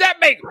sense does that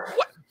make?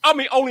 What? I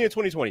mean, only in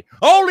 2020.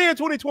 Only in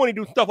 2020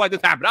 do stuff like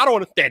this happen. I don't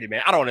understand it,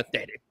 man. I don't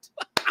understand it.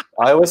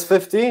 iOS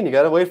 15. You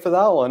got to wait for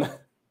that one.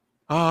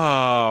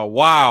 Ah,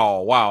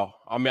 wow.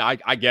 I mean,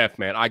 I guess,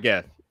 man. I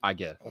guess. I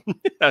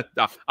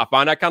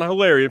find that kind of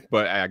hilarious,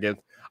 but I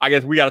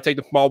guess we got to take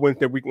the small wins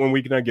when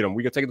we can get them.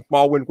 We got to take the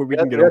small wins when we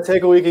can get them. You got to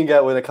take what we can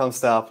get when it comes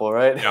to Apple,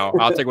 right? No,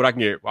 I'll take what I can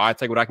get. I'll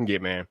take what I can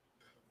get, man.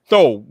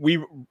 So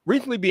we've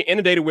recently been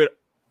inundated with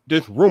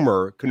this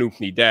rumor,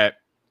 Canoopsy, that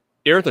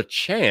there's a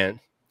chance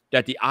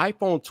that the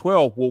iPhone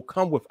 12 will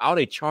come without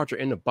a charger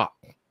in the box.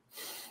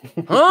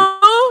 Huh?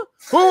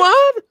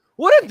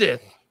 What is this?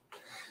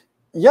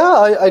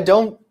 Yeah,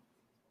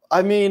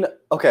 I mean,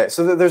 okay,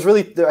 so there's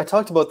really, I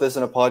talked about this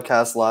in a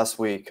podcast last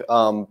week.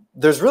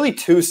 There's really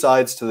two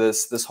sides to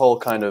this whole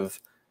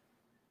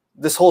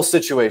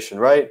situation,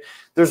 right?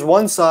 There's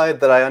one side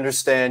that I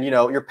understand,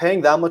 you're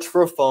paying that much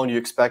for a phone, you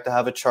expect to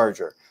have a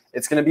charger.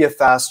 It's going to be a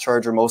fast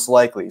charger most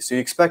likely. So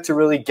you expect to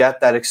really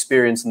get that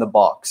experience in the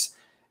box.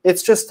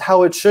 It's just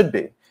how it should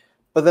be.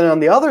 But then on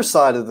the other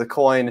side of the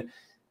coin,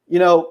 we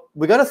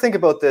got to think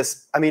about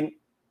this. I mean,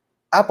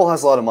 Apple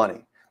has a lot of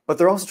money, but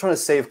they're also trying to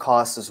save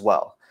costs as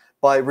well.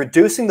 By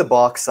reducing the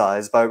box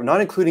size, by not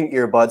including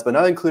earbuds, but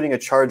not including a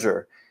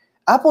charger,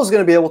 Apple is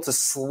going to be able to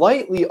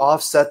slightly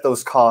offset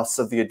those costs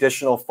of the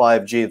additional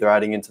 5G they're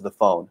adding into the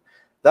phone.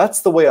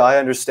 That's the way I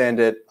understand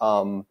it.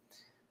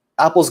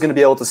 Apple's going to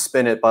be able to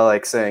spin it by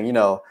saying,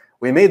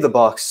 we made the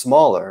box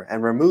smaller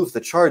and removed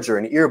the charger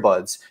and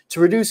earbuds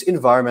to reduce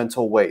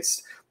environmental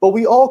waste. But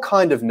we all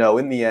kind of know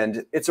in the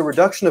end, it's a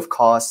reduction of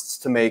costs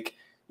to make,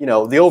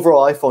 the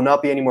overall iPhone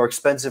not be any more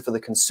expensive for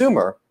the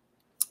consumer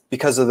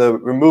because of the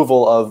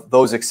removal of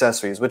those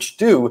accessories, which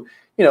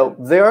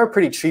they are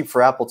pretty cheap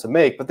for Apple to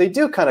make, but they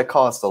do kind of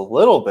cost a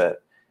little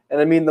bit. And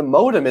I mean, the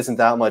modem isn't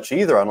that much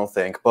either, I don't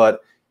think.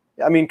 But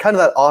I mean, kind of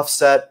that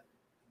offset,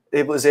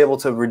 it was able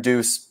to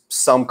reduce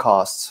some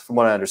costs from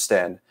what I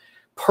understand.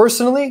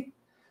 Personally,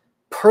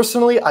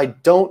 I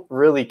don't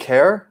really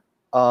care.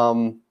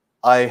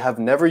 I have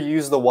never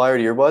used the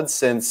wired earbuds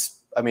since,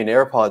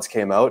 AirPods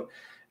came out.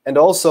 And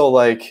also,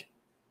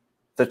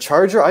 the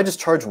charger, I just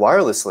charge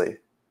wirelessly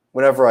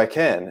whenever I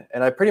can.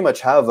 And I pretty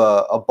much have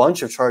a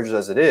bunch of chargers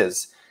as it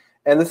is.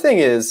 And the thing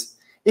is,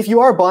 if you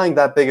are buying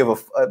that big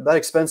of that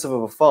expensive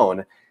of a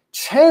phone,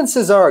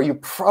 chances are you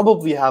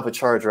probably have a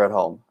charger at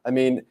home. I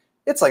mean,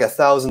 it's like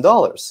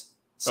 $1,000.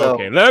 So,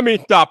 okay, let me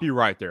stop you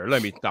right there.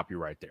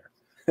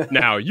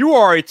 Now, you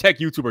are a tech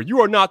YouTuber. You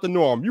are not the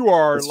norm. You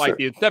are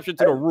the exception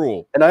to the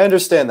rule. And I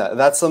understand that.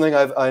 That's something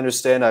I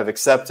understand. I've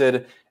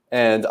accepted.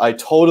 And I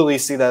totally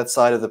see that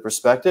side of the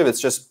perspective. It's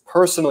just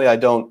personally, I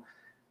don't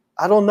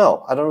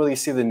know. I don't really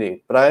see the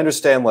need. But I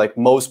understand,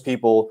 most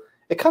people,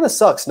 it kind of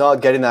sucks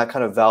not getting that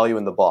kind of value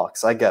in the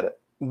box. I get it.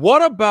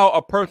 What about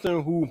a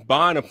person who's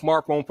buying a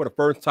smartphone for the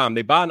first time?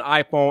 They buy an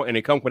iPhone and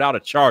it comes without a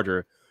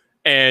charger.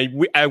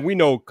 And we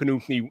know,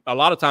 Canoopsy, a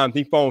lot of times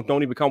these phones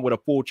don't even come with a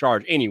full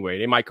charge anyway.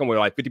 They might come with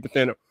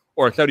 50%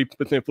 or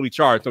 70% fully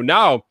charged. So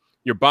now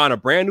you're buying a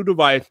brand new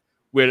device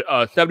with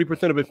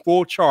 70% of its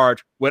full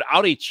charge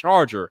without a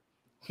charger.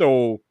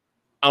 So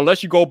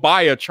unless you go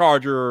buy a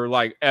charger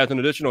as an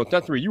additional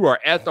accessory, you are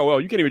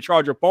SOL. You can't even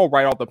charge your phone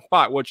right off the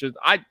spot, which is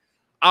I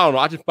don't know.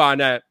 I just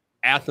find that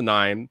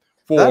asinine.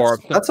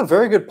 That's a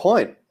very good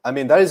point. I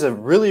mean, that is a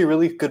really,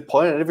 really good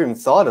point. I never even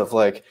thought of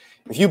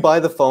if you buy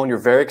the phone, you're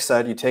very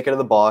excited, you take it out of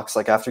the box,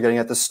 after getting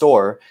it at the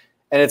store,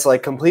 and it's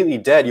completely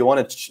dead. You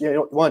want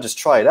to just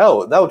try it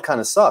out. That would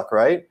kind of suck,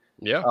 right?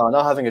 Yeah.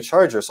 Not having a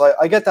charger. So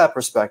I get that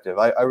perspective.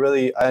 I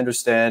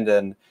understand.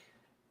 And,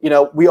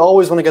 we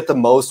always want to get the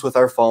most with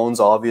our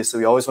phones, obviously.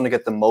 We always want to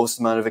get the most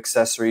amount of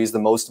accessories, the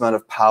most amount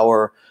of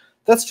power.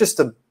 That's just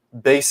a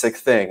basic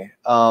thing.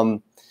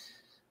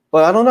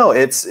 But I don't know.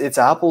 It's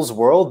Apple's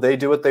world. They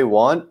do what they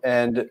want.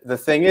 And the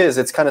thing is,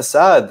 it's kind of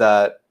sad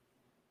that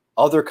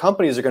other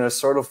companies are going to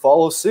sort of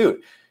follow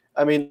suit.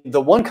 I mean,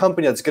 the one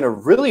company that's going to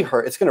really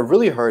hurt, it's going to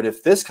really hurt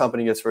if this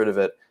company gets rid of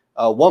it,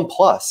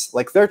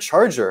 OnePlus. Their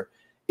charger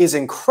is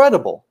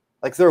incredible.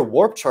 Their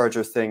warp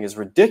charger thing is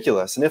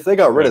ridiculous. And if they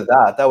got rid of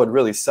that, that would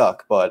really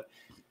suck. But,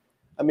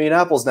 I mean,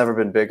 Apple's never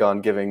been big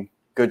on giving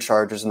good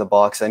chargers in the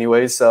box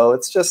anyway. So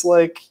it's just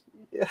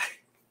yeah.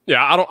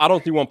 Yeah, I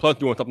don't see OnePlus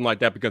doing something like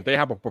that because they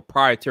have a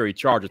proprietary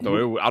charger.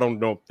 So I don't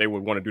know if they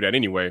would want to do that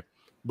anyway.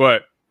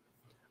 But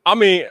I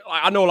mean,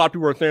 I know a lot of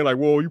people are saying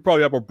well, you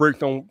probably have a brick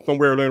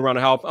somewhere laying around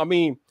the house. I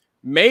mean,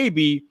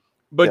 maybe,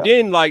 but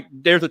then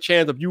there's a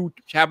chance of you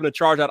having to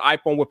charge that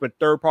iPhone with a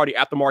third-party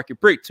aftermarket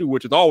brick too,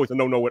 which is always a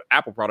no-no with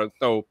Apple products.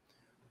 So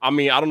I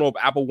mean, I don't know if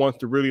Apple wants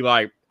to really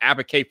like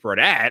advocate for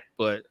that,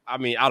 but I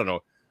mean, I don't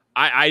know.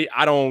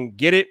 I don't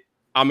get it.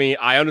 I mean,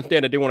 I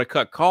understand that they want to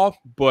cut costs,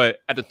 but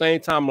at the same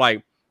time,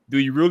 like, do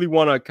you really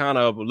want to kind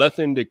of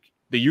lessen the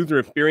user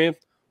experience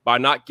by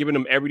not giving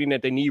them everything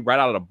that they need right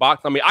out of the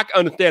box? I mean, I can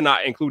understand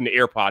not including the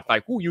AirPods.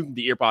 Like, who uses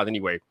the AirPods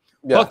anyway?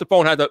 Yeah. Plus,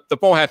 the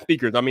phone has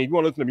speakers. I mean, if you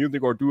want to listen to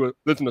music or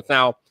listen to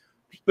sound,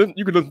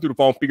 you can listen to the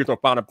phone speakers on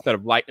 500%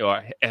 of light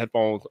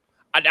headphones.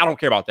 I don't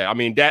care about that. I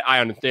mean, that I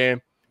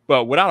understand.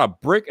 But without a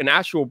brick, an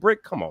actual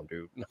brick, come on,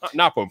 dude.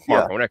 Not for a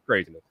smartphone. That's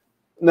craziness.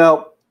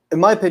 Now, in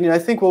my opinion, I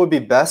think what would be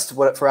best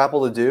for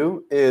Apple to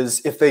do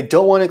is if they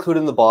don't want to include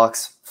it in the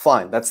box,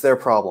 fine, that's their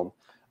problem.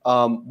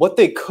 What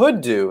they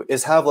could do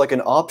is have like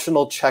an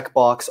optional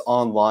checkbox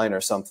online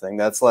or something.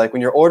 That's like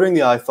when you're ordering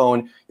the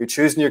iPhone, you're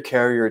choosing your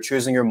carrier, you're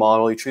choosing your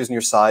model, you're choosing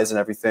your size and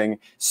everything,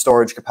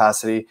 storage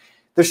capacity.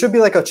 There should be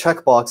like a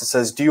checkbox that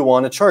says, do you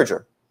want a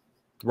charger?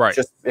 Right.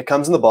 Just it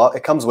comes in the box.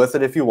 It comes with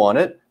it if you want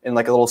it in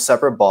like a little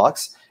separate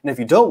box. And if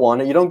you don't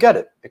want it, you don't get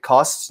it. It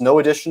costs no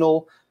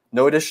additional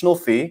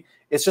fee.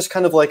 It's just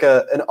kind of like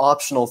an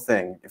optional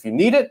thing. If you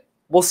need it,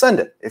 we'll send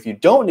it. If you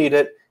don't need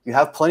it, you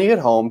have plenty at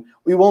home,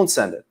 we won't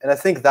send it. And I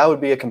think that would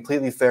be a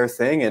completely fair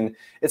thing. And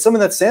it's something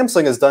that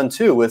Samsung has done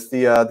too with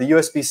the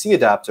USB-C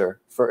adapter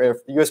for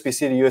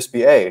USB-C to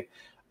USB-A.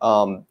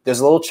 There's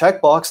a little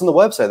checkbox on the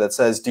website that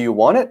says, do you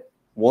want it?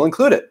 We'll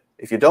include it.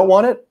 If you don't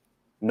want it,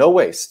 no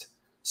waste.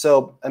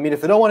 So, I mean,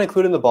 if they don't want to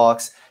include it in the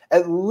box,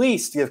 at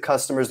least give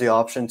customers the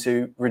option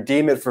to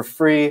redeem it for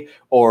free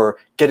or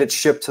get it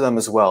shipped to them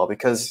as well.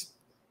 Because,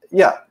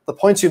 yeah, the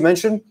points you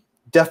mentioned,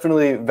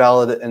 definitely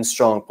valid and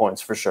strong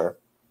points for sure.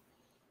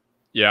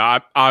 Yeah,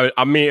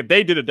 I mean, if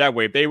they did it that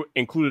way, if they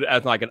included it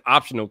as like an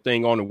optional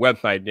thing on the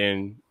website,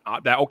 then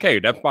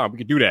that's fine. We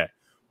could do that.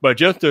 But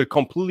just to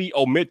completely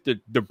omit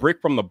the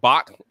brick from the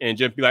box and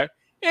just be like,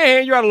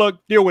 hey, you gotta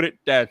deal with it.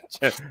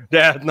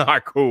 That's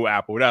not cool,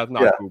 Apple. That's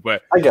not cool.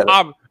 But I get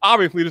it.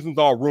 Obviously, this is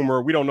all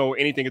rumor. We don't know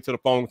anything until the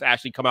phones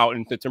actually come out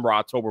in September,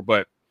 October.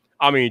 But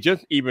I mean,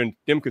 just even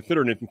them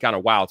considering it is kind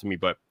of wild to me.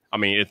 But I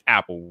mean, it's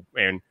Apple,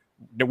 and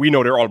we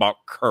know they're all about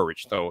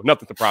courage. So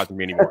nothing surprises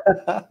me anymore.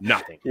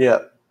 Nothing. Yeah,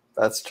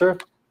 that's true.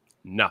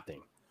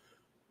 Nothing.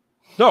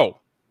 So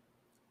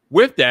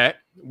with that,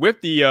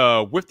 with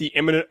the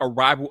imminent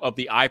arrival of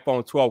the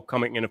iPhone 12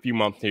 coming in a few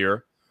months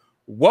here,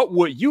 what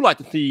would you like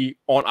to see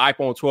on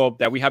iPhone 12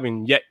 that we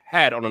haven't yet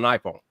had on an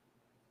iPhone?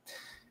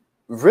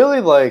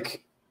 Really,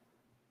 like,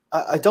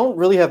 I don't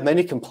really have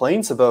many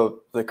complaints about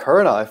the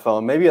current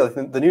iPhone. Maybe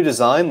the new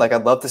design, like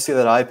I'd love to see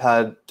that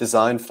iPad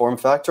design form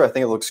factor. I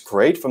think it looks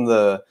great from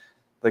the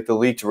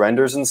leaked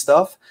renders and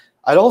stuff.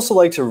 I'd also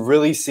like to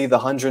really see the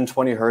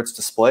 120 hertz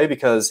display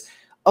because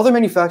other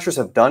manufacturers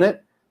have done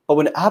it, but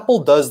when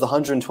Apple does the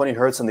 120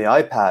 hertz on the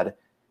iPad,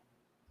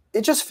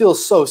 it just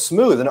feels so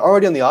smooth. And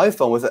already on the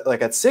iPhone with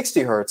like at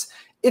 60 hertz,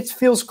 it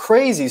feels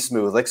crazy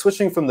smooth. Like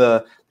switching from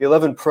the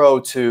 11 Pro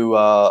to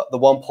the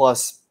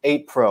OnePlus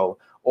 8 Pro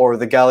or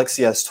the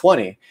Galaxy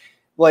S20,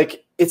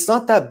 like it's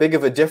not that big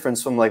of a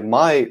difference from like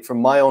from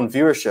my own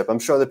viewership. I'm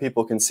sure other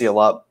people can see a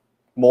lot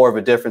more of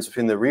a difference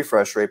between the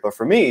refresh rate, but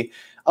for me,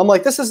 I'm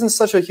like, this isn't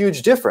such a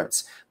huge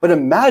difference. But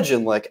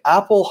imagine like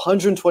Apple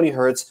 120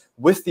 hertz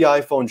with the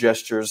iPhone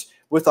gestures,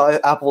 with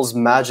Apple's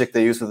magic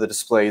they use with the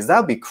displays. That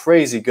would be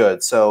crazy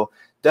good. So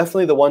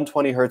definitely the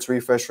 120 hertz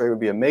refresh rate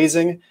would be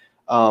amazing.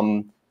 I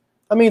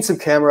mean, some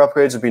camera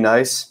upgrades would be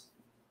nice.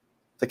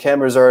 The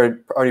cameras are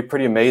already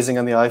pretty amazing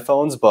on the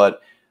iPhones,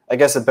 but I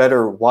guess a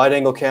better wide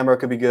angle camera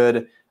could be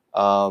good.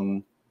 Yeah,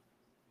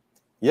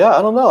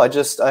 I don't know.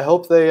 I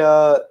hope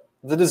the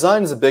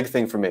design is a big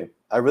thing for me.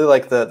 I really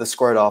like the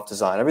squared off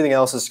design. Everything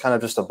else is kind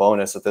of just a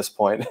bonus at this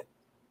point.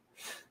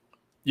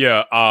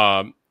 Yeah,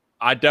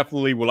 I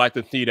definitely would like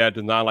to see that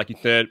design, like you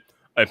said,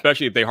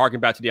 especially if they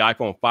harken back to the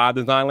iPhone 5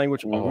 design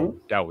language. Mm-hmm. Oh,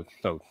 that was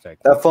so sexy.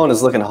 That phone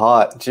is looking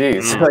hot.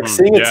 Jeez, like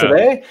seeing it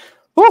today.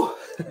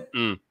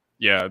 Whew.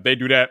 Yeah, if they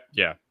do that,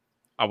 yeah,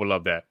 I would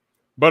love that.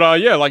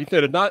 But yeah, like you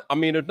said,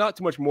 there's not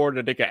too much more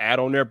that they can add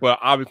on there. But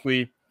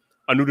obviously,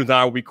 a new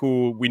design would be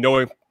cool. We know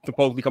it's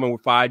supposedly coming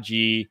with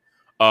 5G.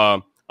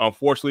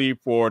 Unfortunately,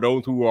 for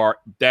those who are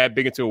that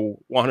big into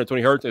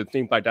 120 hertz, it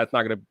seems like that's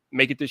not going to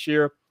make it this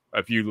year.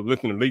 If you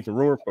listen to leaks and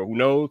rumors, but who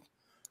knows?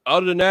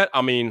 Other than that,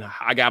 I mean,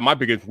 I got my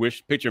biggest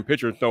wish,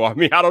 picture-in-picture. So, I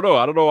mean, I don't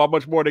know how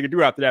much more they can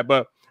do after that.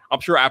 But I'm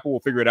sure Apple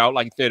will figure it out.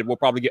 Like you said, we'll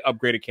probably get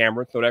upgraded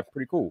cameras. So that's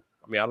pretty cool.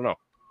 I mean, I don't know.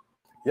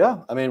 Yeah,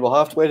 I mean, we'll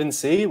have to wait and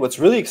see. What's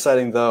really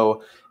exciting,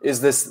 though, is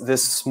this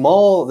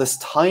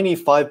tiny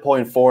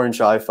 5.4-inch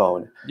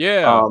iPhone.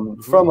 Yeah.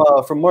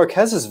 From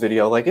Marquez's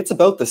video, like it's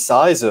about the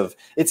size of,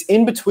 it's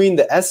in between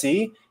the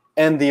SE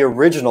and the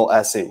original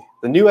SE,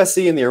 the new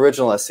SE and the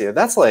original SE.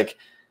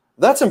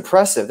 That's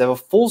impressive. They have a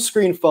full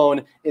screen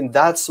phone in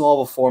that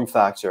small of a form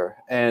factor.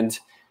 And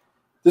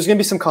there's going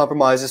to be some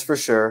compromises for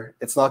sure.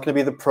 It's not going to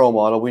be the Pro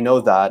model. We know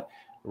that.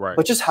 Right.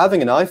 But just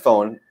having an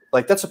iPhone,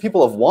 like that's what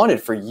people have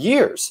wanted for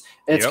years.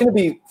 And it's going to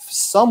be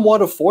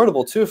somewhat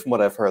affordable too, from what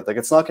I've heard. Like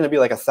it's not going to be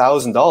like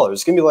 $1,000.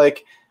 It's going to be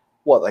like,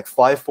 what, like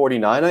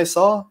 $549 I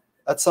saw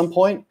at some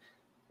point.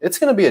 it's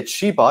going to be a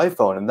cheap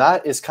iPhone, and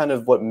that is kind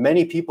of what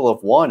many people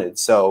have wanted.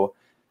 So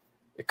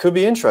it could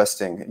be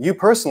interesting. You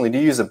personally, do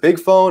you use a big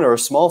phone or a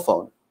small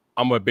phone?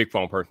 I'm a big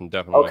phone person,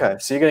 definitely. Okay,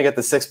 so you're going to get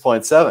the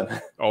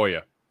 6.7. Oh,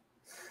 yeah.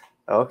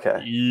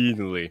 Okay.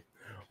 Easily.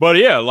 But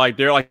yeah, like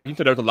you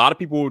said, there's a lot of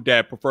people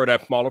that prefer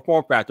that smaller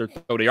form factor,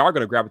 so they are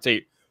going to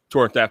gravitate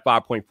towards that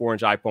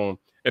 5.4-inch iPhone,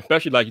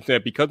 especially like you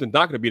said, because it's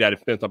not going to be that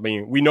expensive. I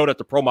mean, we know that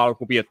the Pro model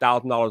will be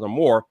 $1,000 or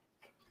more,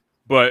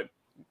 but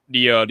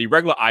the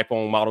regular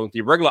iPhone models,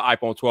 the regular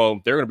iPhone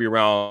 12, they're going to be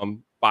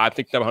around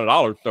 $500, $600,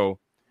 $700. So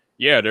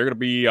yeah, they're going to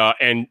be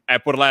and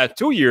for the last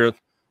 2 years,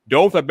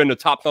 those have been the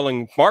top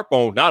selling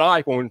smartphones, not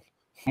iPhones,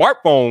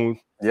 smartphones.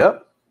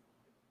 Yep.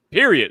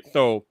 Period.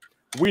 So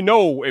we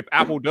know if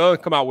Apple does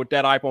come out with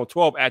that iPhone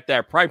 12 at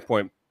that price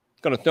point,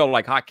 it's going to sell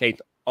like hotcakes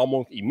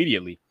almost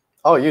immediately.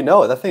 Oh, you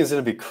know it. That thing is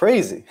going to be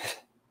crazy.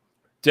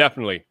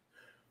 Definitely.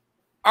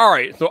 All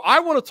right, so I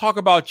want to talk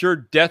about your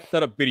desk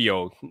setup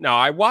videos. Now,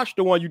 I watched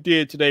the one you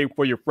did today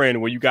for your friend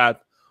where you guys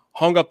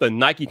hung up the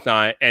Nike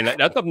sign, and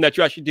that's something that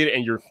you actually did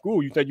in your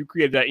school. You said you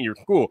created that in your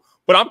school.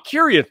 But I'm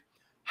curious,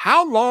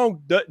 how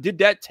long did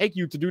that take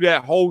you to do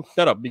that whole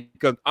setup?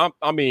 Because,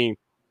 I mean,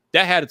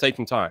 that had to take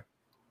some time.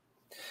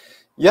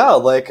 Yeah,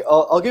 like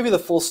I'll give you the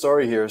full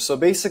story here. So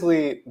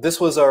basically,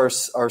 this was our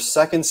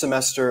second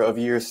semester of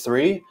year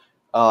 3.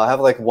 I have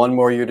like one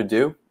more year to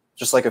do.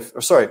 Just like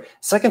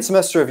second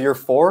semester of year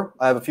 4.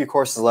 I have a few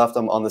courses left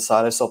on the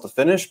side I still have to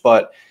finish,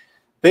 but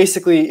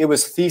basically it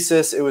was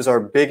thesis. It was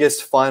our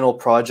biggest final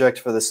project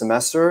for the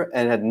semester,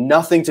 and it had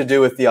nothing to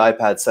do with the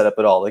iPad setup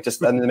at all. Like,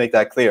 just I need to make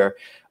that clear.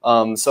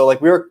 So like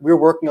we were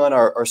working on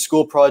our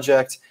school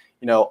project,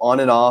 you know,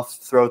 on and off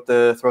throughout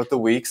the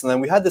weeks, and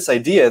then we had this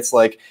idea. It's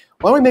like,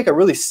 why don't we make a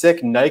really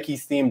sick Nike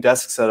themed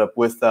desk setup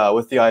with the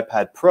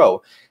iPad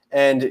Pro?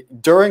 And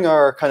during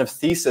our kind of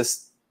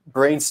thesis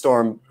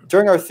brainstorm,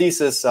 during our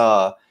thesis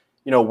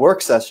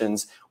work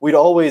sessions, we'd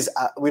always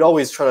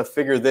try to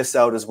figure this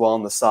out as well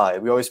on the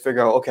side. We always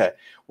figure out, okay,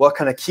 what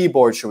kind of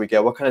keyboard should we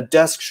get? What kind of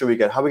desk should we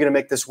get? How are we going to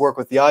make this work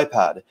with the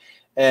iPad?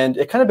 And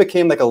it kind of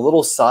became like a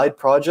little side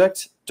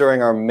project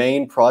during our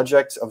main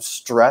project of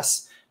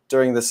stress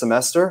during the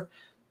semester.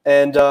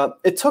 And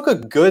it took a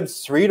good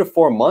 3 to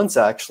 4 months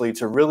actually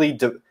to really,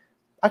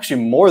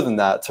 actually more than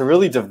that, to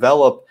really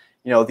develop,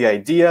 you know, the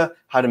idea,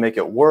 how to make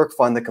it work,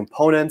 find the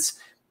components,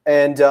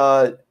 and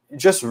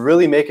just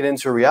really make it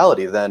into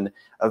reality. Then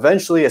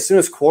eventually, as soon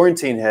as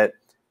quarantine hit,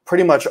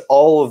 pretty much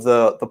all of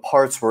the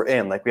parts were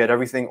in. Like, we had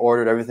everything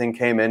ordered, everything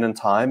came in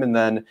time. And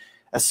then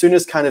as soon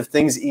as kind of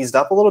things eased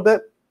up a little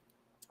bit,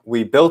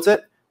 we built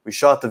it, we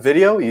shot the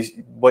video,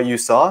 what you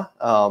saw.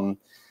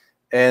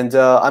 And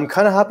I'm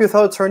kind of happy with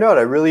how it turned out.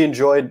 I really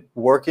enjoyed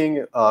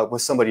working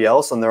with somebody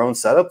else on their own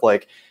setup,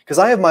 like, because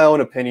I have my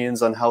own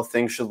opinions on how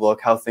things should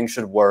look, how things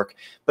should work.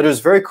 But it was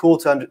very cool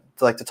to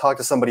talk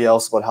to somebody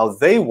else about how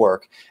they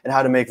work and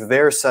how to make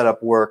their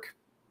setup work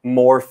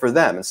more for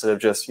them instead of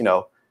just, you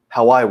know,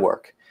 how I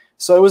work.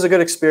 So it was a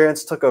good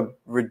experience. It took a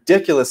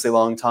ridiculously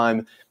long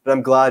time, but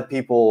I'm glad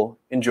people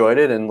enjoyed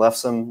it and left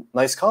some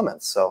nice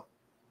comments. So.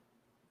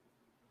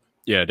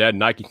 Yeah, that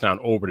Nike sound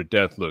over the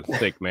death looks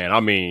sick, man. I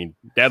mean,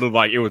 that looked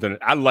like it was it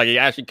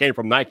actually came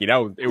from Nike.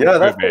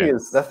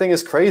 That thing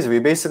is crazy. We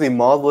basically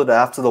modeled it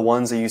after the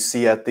ones that you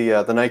see at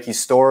the Nike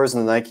stores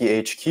and the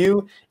Nike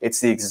HQ. It's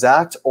the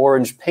exact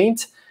orange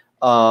paint.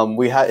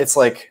 It's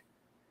like,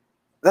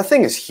 that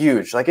thing is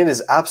huge. Like, it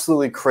is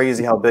absolutely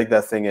crazy how big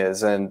that thing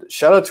is. And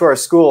shout out to our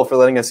school for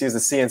letting us use the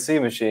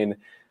CNC machine.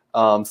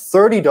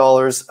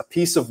 $30 a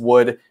piece of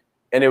wood,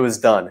 and it was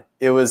done.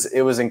 It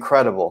was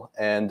incredible.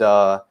 And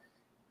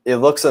it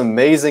looks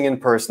amazing in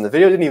person. The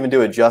video didn't even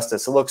do it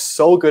justice. It looks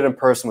so good in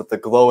person with the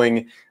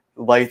glowing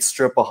light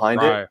strip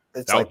behind it.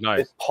 It's like, nice.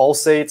 It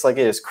pulsates. Like,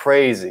 it is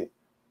crazy.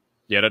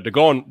 Yeah, the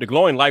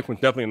glowing light was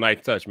definitely a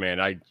nice touch,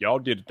 man. Y'all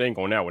did the thing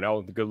on that one. That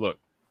was a good look.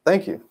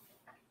 Thank you.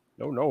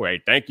 No, hey,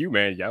 thank you,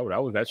 man. Yeah,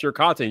 that's your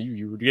content.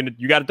 You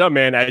got it done,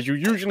 man, as you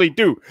usually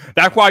do.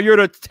 That's why you're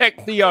the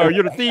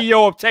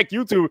CEO of Tech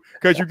YouTube,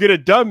 because you get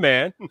it done,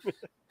 man.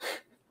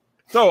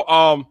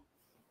 So,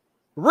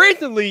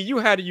 recently, you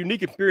had a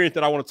unique experience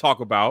that I want to talk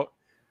about.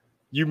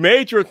 You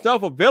made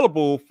yourself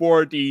available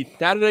for the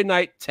Saturday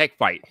Night Tech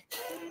Fight.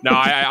 Now,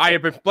 I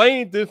have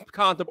explained this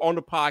concept on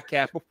the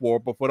podcast before,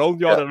 but for those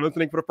of y'all that are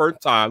listening for the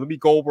first time, let me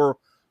go over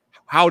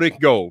how this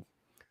goes.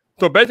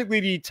 So basically,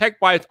 the tech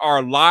fights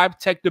are live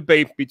tech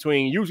debates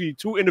between usually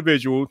 2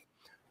 individuals.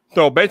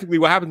 So basically,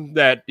 what happens is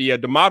that the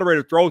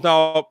moderator throws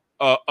out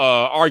an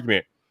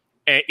argument,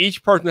 and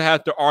each person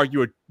has to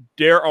argue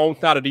their own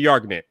side of the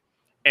argument.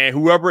 And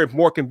whoever is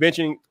more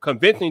convincing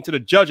to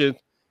the judges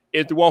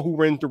is the one who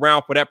wins the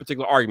round for that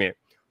particular argument.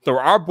 So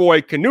our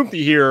boy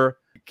Canoopsy here,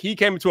 he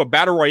came into a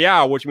battle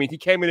royale, which means he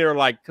came in there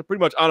like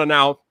pretty much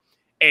unannounced,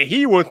 and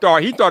he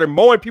started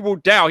mowing people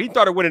down. He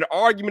started winning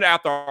argument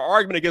after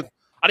argument against,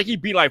 I think he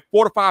beat like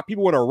 4 to 5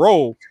 people in a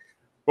row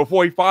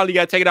before he finally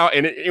got taken out.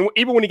 And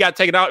even when he got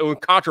taken out, it was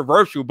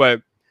controversial.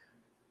 But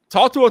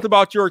talk to us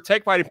about your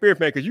tech fight experience,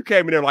 man, because you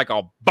came in there like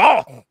a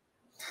boss.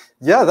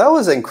 Yeah, that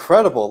was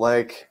incredible.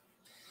 Like,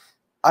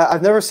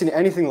 I've never seen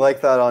anything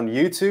like that on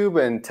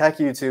YouTube and tech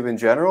YouTube in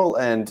general.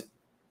 And,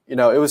 you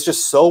know, it was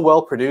just so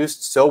well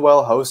produced, so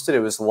well hosted. It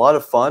was a lot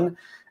of fun.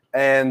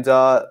 And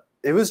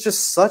it was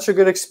just such a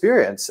good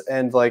experience.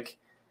 And like,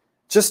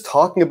 just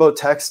talking about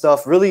tech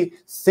stuff, really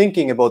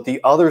thinking about the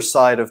other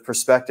side of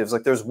perspectives.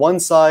 Like there's one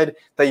side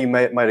that you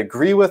might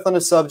agree with on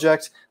a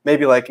subject,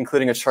 maybe like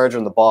including a charger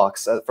in the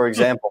box, for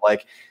example.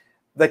 Like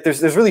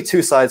there's really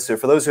two sides to it.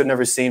 For those who have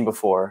never seen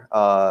before,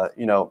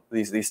 you know,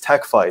 these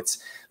tech fights,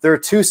 there are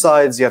two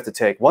sides you have to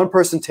take. One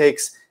person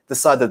takes the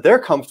side that they're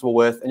comfortable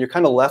with, and you're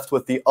kind of left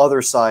with the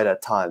other side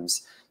at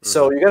times.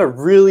 So you got to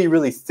really,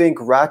 really think,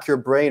 rack your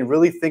brain,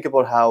 really think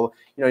about how,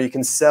 you know, you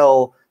can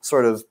sell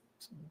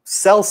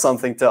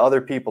something to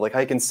other people, like how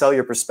you can sell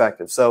your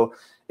perspective. So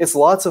it's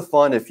lots of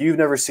fun. If you've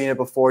never seen it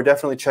before,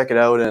 definitely check it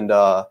out.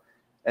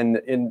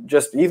 And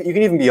just you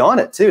can even be on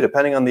it too,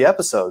 depending on the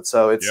episode.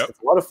 So it's a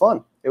lot of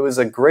fun. It was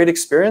a great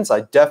experience.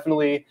 I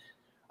definitely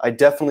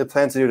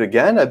plan to do it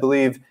again. I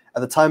believe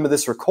at the time of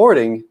this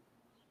recording,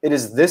 it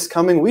is this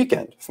coming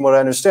weekend, from what I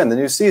understand, the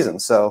new season.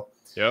 So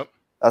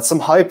that's some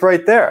hype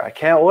right there. I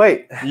can't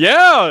wait.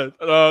 Yeah,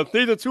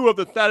 season 2 of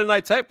the Saturday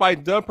Night Tech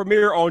Fight does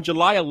premiere on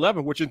July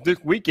 11th, which is this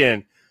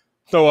weekend.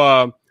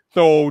 So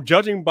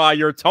judging by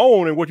your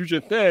tone and what you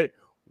just said,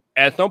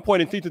 at some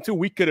point in season 2,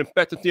 we could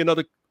expect to see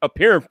another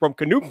appearance from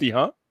Canoopsy,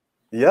 huh?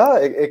 Yeah,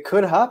 it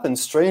could happen.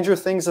 Stranger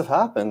things have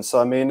happened. So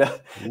I mean,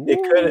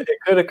 it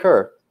could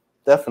occur.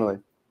 Definitely.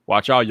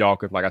 Watch out, y'all,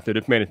 because like I said,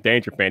 this man is a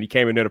danger fan. He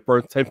came in there the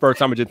first time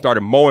and just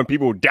started mowing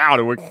people down,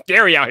 and we're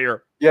scary out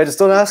here. Yeah, just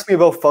don't ask me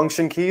about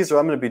function keys, or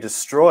I'm going to be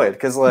destroyed.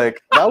 Because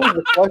like that was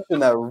the question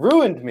that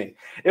ruined me.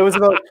 It was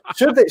about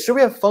should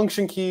we have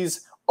function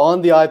keys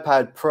on the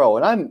iPad Pro,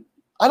 and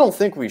I don't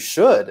think we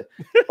should.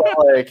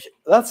 But like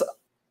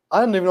I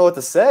don't even know what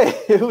to say.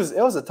 It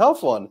was a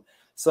tough one.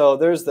 So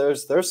there's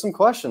some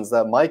questions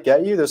that might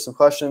get you. There's some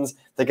questions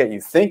that get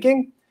you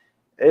thinking.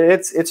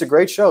 It's a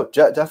great show.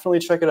 Definitely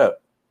check it out.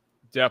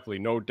 Definitely,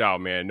 no doubt,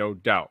 man, no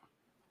doubt.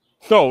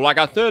 So, like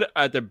I said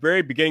at the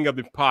very beginning of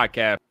the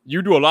podcast,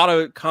 you do a lot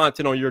of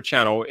content on your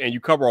channel, and you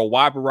cover a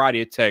wide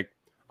variety of tech.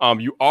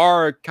 You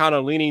are kind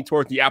of leaning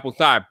towards the Apple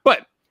side,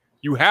 but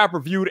you have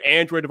reviewed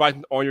Android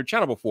devices on your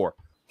channel before.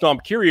 So I'm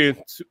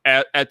curious,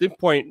 at this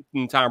point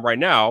in time right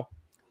now,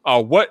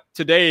 what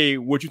today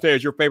would you say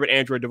is your favorite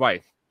Android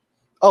device?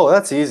 Oh,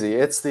 that's easy.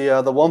 It's the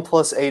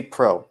OnePlus 8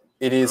 Pro.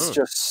 It is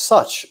just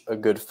such a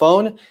good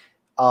phone.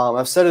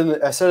 I said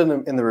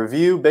in the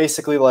review,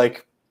 basically,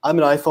 like, I'm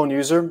an iPhone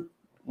user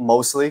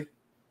mostly,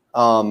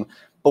 but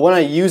when I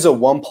use a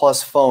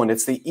OnePlus phone,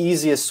 it's the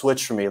easiest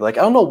switch for me. Like,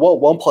 I don't know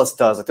what OnePlus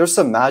does. Like, there's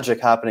some magic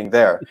happening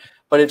there,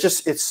 but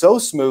it's so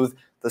smooth.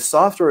 The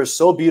software is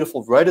so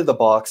beautiful right in the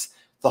box.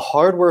 The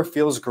hardware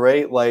feels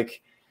great.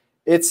 Like,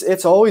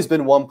 it's always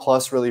been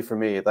OnePlus really for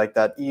me, like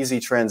that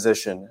easy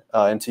transition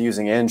into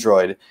using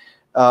Android.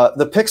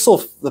 The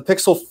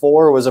Pixel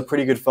 4 was a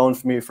pretty good phone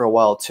for me for a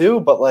while too,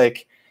 but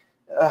like,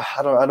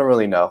 I don't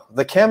really know.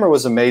 The camera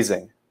was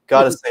amazing.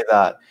 Got to say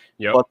that.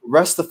 Yep. But the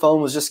rest of the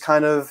phone was just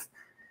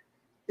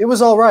it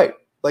was all right.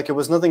 Like, it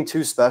was nothing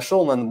too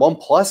special. And then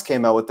OnePlus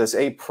came out with this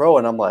 8 Pro,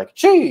 and I'm like,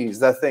 geez,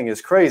 that thing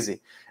is crazy.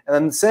 And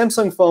then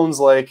Samsung phones,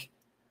 like,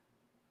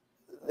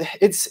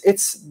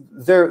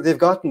 they've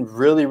gotten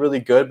really, really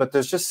good, but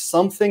there's just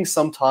something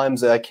sometimes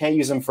that I can't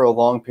use them for a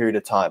long period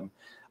of time.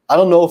 I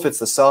don't know if it's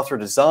the software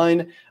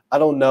design. I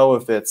don't know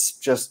if it's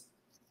just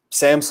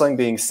Samsung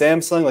being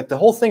Samsung. Like, the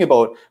whole thing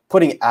about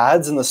putting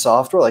ads in the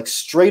software, like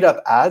straight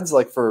up ads,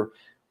 like for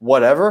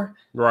whatever,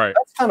 right?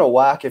 That's kind of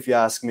whack if you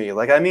ask me.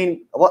 Like, I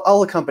mean,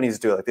 all the companies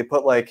do it. Like, they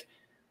put like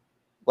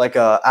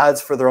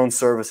ads for their own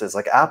services.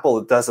 Like,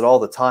 Apple does it all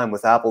the time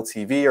with Apple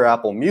TV or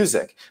Apple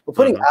Music. But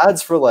putting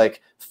ads for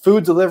like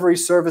food delivery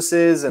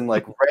services and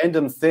like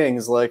random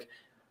things, like,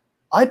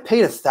 I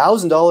paid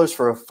 $1,000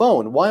 for a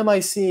phone. Why am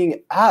I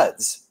seeing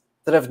ads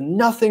that have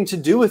nothing to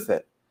do with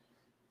it?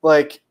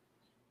 Like,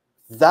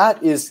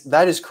 that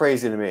is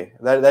crazy to me.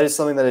 That is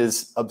something that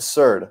is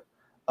absurd.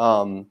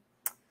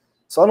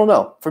 So I don't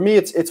know. For me,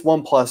 it's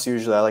OnePlus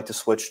usually I like to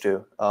switch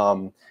to.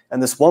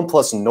 And this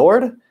OnePlus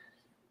Nord,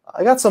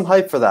 I got some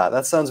hype for that.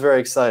 That sounds very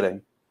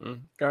exciting.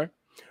 Okay.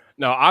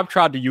 Now, I've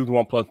tried to use a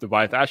OnePlus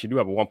device. I actually do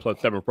have a OnePlus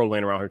 7 Pro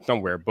laying around here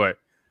somewhere, but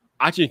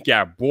I just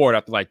got bored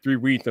after like 3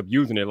 weeks of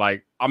using it.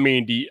 Like, I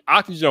mean, the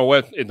Oxygen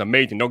OS is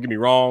amazing. Don't get me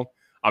wrong.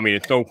 I mean,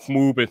 it's so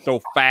smooth, it's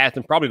so fast,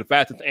 and probably the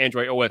fastest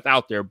Android OS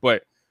out there.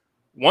 But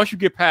once you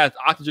get past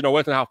Oxygen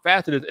OS and how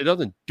fast it is, it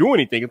doesn't do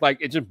anything. It's like,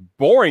 it's just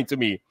boring to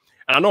me.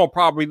 And I know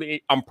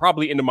I'm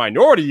probably in the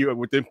minority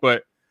with it,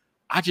 but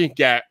I just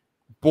got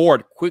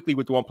bored quickly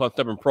with the OnePlus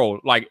 7 Pro.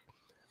 Like,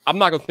 I'm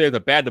not gonna say it's a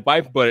bad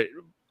device, but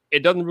it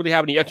doesn't really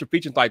have any extra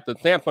features like the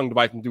Samsung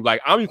devices do.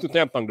 Like, I'm used to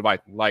Samsung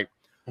devices. Like,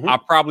 I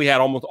probably had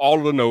almost all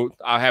of the Notes.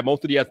 I had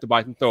most of the S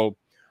devices. So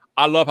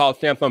I love how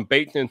Samsung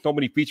bakes in so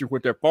many features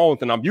with their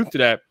phones, and I'm used to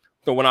that.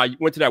 So when I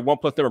went to that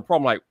OnePlus 7 Pro,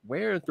 I'm like,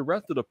 where's the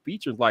rest of the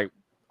features? Like,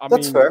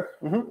 That's fair.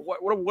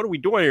 What are we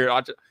doing here?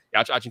 I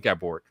just got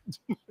bored.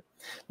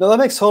 No, that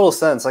makes total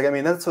sense. Like, I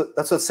mean, that's what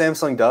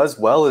Samsung does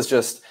well, is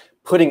just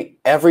putting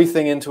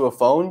everything into a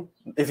phone.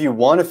 If you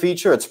want a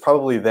feature, it's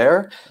probably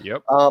there.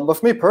 Yep. But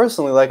for me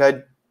personally, like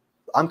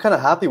I'm kind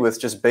of happy with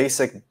just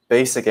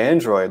basic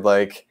Android.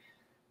 Like,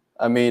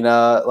 I mean,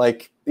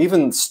 like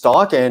even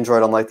stock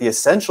Android on like the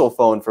Essential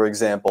phone, for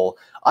example,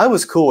 I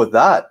was cool with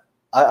that.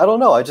 I don't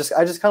know. I just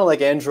kind of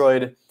like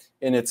Android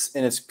in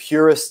its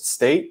purest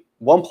state.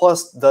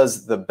 OnePlus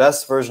does the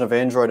best version of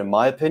Android, in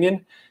my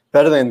opinion,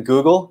 better than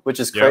Google, which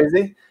is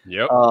crazy.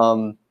 Yep.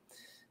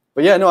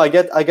 But yeah, no, I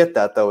get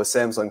that though with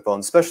Samsung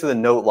phones, especially the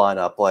Note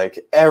lineup. Like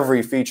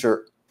every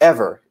feature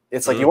ever,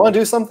 it's like you want to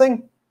do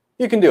something,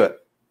 you can do it.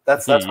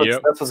 That's what's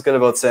good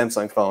about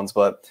Samsung phones,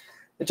 but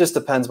it just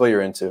depends what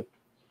you're into.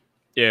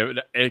 Yeah,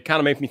 it kind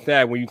of makes me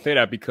sad when you say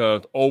that,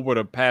 because over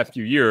the past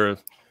few years,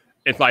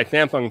 it's like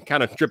Samsung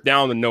kind of stripped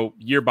down the Note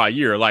year by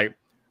year. Like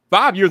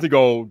 5 years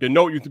ago, the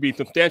Note used to be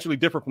substantially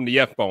different from the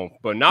F phone,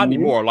 but not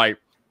anymore. Like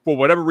for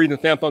whatever reason,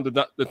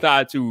 Samsung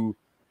decided to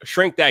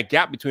shrink that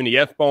gap between the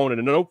F phone and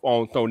the Note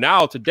phone. So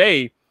now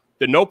today,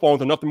 the Note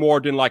phones are nothing more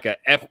than like an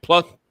F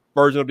plus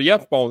version of the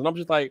F phone. And I'm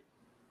just like,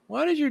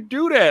 why did you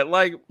do that?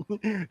 Like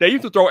they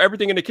used to throw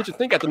everything in the kitchen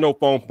sink at the Note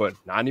phone, but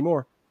not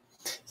anymore.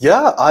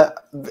 Yeah,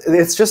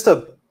 it's just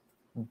a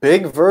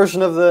big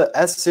version of the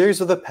S series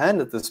with a pen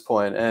at this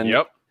point. And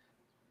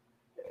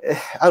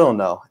I don't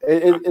know.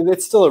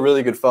 It's still a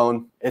really good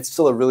phone. It's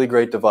still a really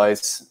great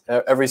device.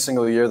 Every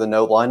single year, the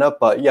Note lineup.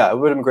 But yeah, it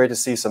would have been great to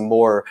see some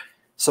more,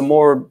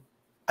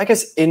 I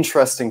guess,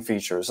 interesting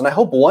features. And I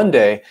hope one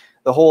day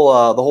the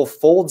whole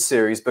Fold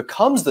series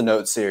becomes the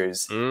Note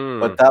series.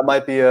 But that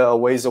might be a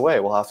ways away.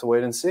 We'll have to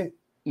wait and see.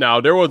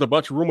 Now, there was a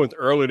bunch of rumors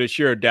earlier this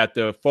year that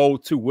the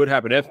Fold 2 would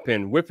have an F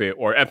Pen with it,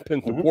 or F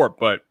Pen support,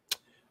 but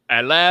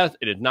at last,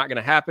 it is not going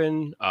to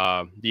happen.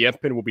 The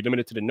F Pen will be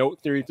limited to the Note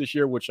series this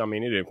year, which, I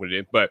mean, it is what it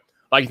is. But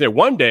like I said,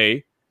 one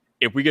day,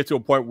 if we get to a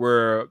point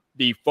where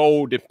the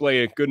Fold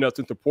display is good enough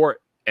to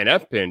support an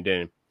F Pen,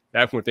 then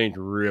that's when things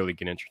really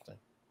get interesting.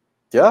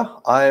 Yeah,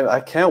 I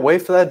can't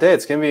wait for that day.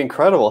 It's going to be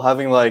incredible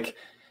having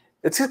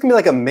it's just going to be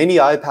like a mini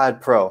iPad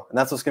Pro, and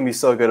that's what's going to be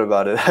so good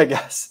about it, I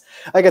guess.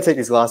 I got to take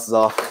these glasses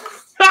off.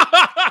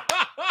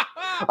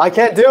 I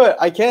can't do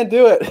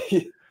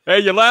it. Hey,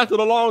 you lasted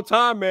a long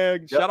time,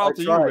 man. Shout out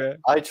to you, man.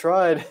 I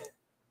tried.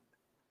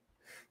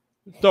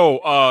 So,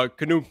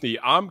 Canoopsy,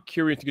 I'm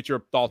curious to get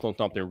your thoughts on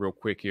something real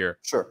quick here.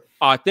 Sure.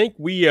 I think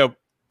we have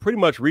pretty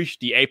much reached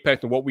the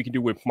apex of what we can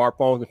do with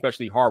smartphones,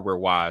 especially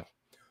hardware-wise.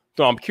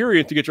 So I'm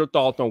curious to get your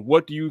thoughts on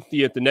what do you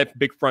see as the next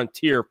big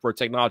frontier for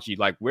technology?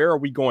 Like, where are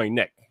we going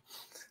next?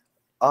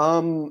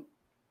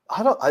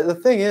 The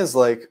thing is,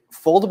 like,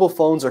 foldable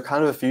phones are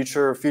kind of a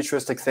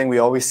futuristic thing we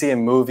always see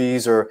in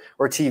movies or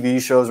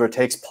TV shows where it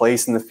takes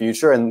place in the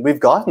future, and we've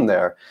gotten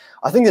there.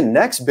 I think the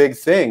next big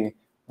thing,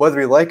 whether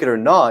we like it or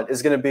not,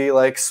 is going to be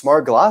like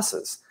smart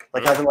glasses,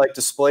 like having like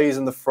displays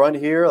in the front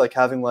here, like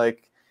having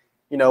like,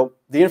 the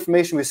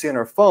information we see on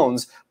our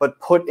phones, but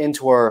put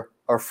into our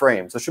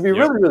frames, which should be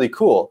really, really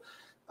cool.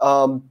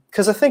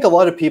 Because I think a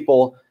lot of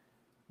people,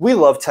 we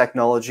love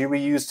technology. We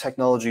use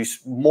technology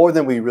more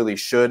than we really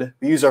should.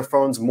 We use our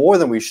phones more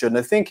than we should. And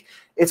I think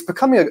it's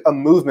becoming a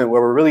movement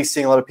where we're really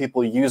seeing a lot of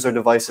people use their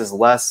devices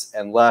less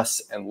and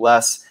less and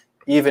less,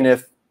 even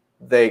if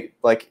they,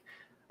 like,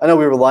 I know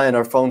we rely on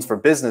our phones for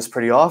business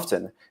pretty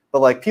often, but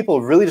like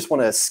people really just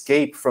want to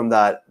escape from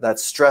that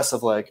stress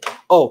of like,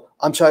 oh,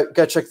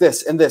 gotta check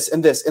this and this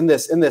and this and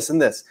this and this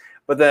and this.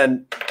 But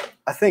then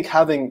I think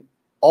having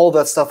all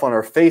that stuff on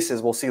our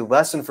faces, we'll see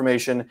less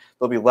information.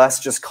 There'll be less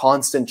just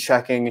constant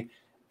checking.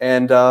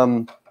 And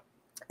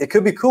it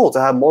could be cool to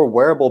have more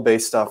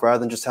wearable-based stuff rather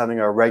than just having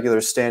our regular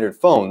standard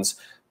phones.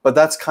 But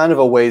that's kind of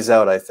a ways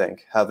out, I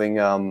think, having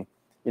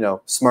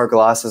smart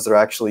glasses that are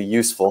actually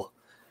useful.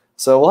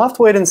 So we'll have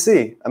to wait and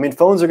see. I mean,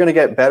 phones are going to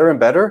get better and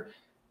better.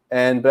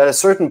 But at a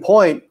certain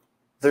point,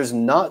 there's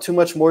not too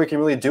much more you can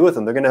really do with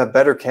them. They're going to have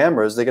better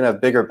cameras. They're going to have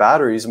bigger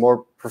batteries, more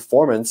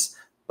performance.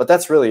 But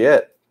that's really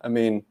it. I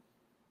mean,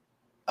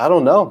 I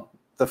don't know.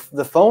 The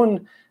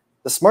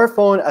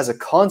smartphone as a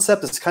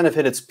concept has kind of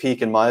hit its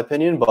peak, in my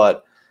opinion,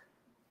 but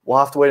we'll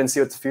have to wait and see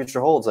what the future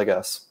holds, I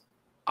guess.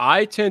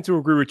 I tend to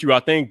agree with you. I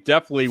think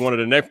definitely one of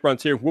the next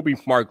frontiers will be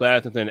smart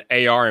glasses and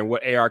AR and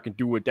what AR can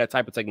do with that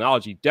type of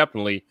technology.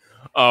 Definitely.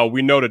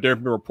 We know that there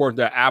have been reports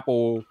that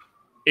Apple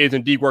is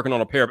indeed working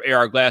on a pair of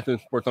AR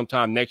glasses for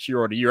sometime next year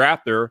or the year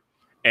after.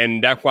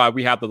 And that's why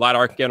we have the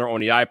LiDAR scanner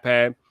on the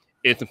iPad.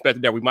 It's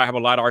expected that we might have a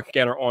LiDAR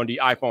scanner on the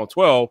iPhone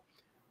 12.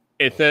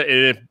 It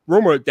is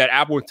rumored that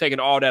Apple is taking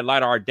all that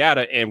LiDAR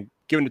data and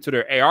giving it to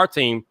their AR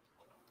team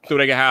so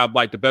they can have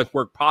like the best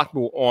work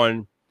possible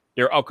on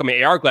their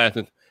upcoming AR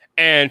glasses.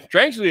 And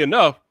strangely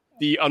enough,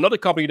 another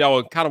company that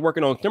was kind of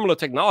working on similar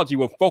technology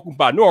was Focus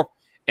by North,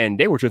 and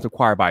they were just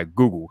acquired by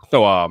Google.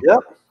 So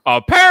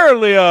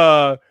apparently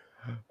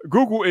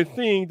Google is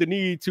seeing the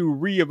need to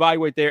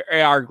reevaluate their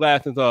AR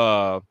glasses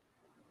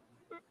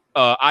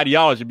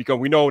ideology, because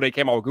we know they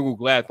came out with Google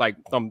Glass like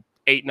some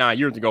 8-9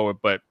 years ago,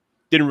 but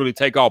didn't really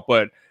take off.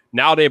 But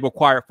now they've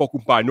acquired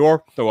Focus by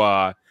North.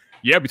 So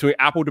between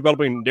Apple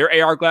developing their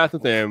AR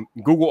glasses and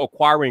Google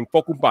acquiring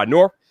Focus by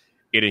North,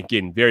 it is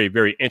getting very,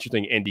 very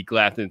interesting in the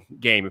glasses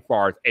game as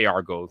far as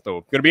AR goes. So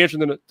it's going to be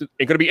interesting.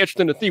 It's going to be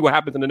interesting to see what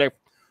happens in the next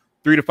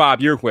 3 to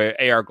 5 years with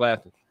AR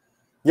glasses.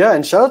 Yeah,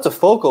 and shout out to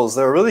Focals.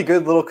 They're a really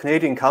good little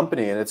Canadian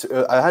company, and it's.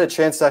 I had a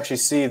chance to actually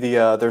see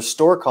their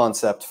store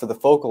concept for the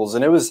Focals,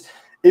 and it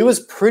was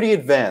pretty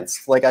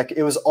advanced. Like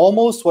it was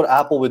almost what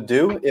Apple would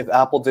do if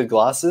Apple did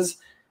glasses,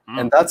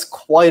 and that's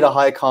quite a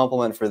high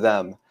compliment for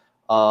them.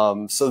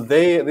 So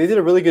they did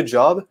a really good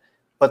job,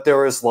 but there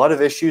was a lot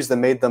of issues that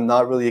made them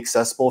not really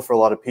accessible for a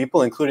lot of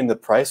people, including the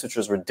price, which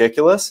was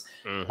ridiculous.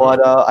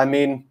 But I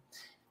mean,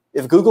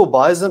 if Google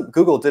buys them,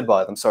 Google did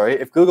buy them. Sorry,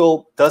 if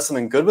Google does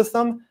something good with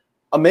them,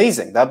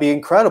 amazing. That'd be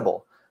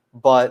incredible.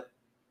 But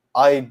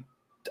I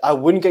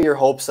wouldn't get your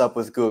hopes up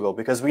with Google,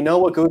 because we know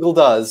what Google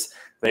does.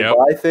 They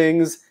buy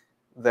things,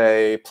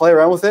 they play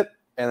around with it,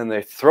 and then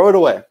they throw it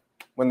away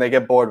when they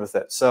get bored with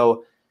it.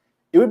 So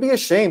it would be a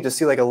shame to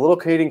see like a little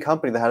Canadian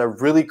company that had a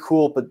really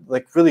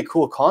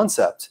cool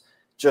concept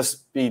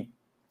just be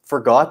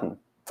forgotten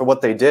for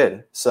what they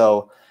did.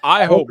 So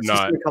I hope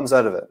not. It comes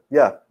out of it.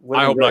 Yeah,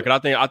 I hope not,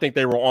 because I think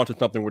they were onto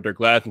something with their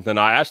glasses. And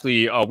I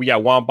actually we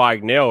got Juan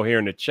Bagnell here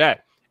in the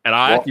chat. And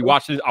I actually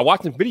watched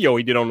this video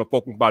he did on the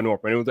Focus by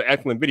North, and it was an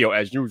excellent video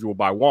as usual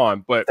by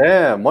Juan. But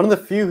damn, one of the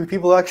few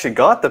people who actually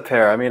got the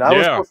pair. I mean, I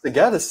was supposed to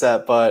get a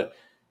set, but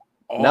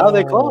now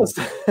they closed.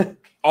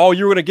 Oh,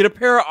 you were gonna get a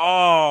pair?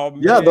 Oh,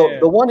 man. Yeah.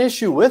 The one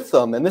issue with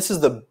them, and this is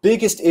the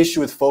biggest issue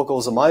with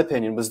Focals, in my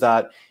opinion, was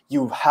that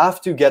you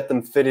have to get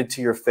them fitted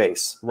to your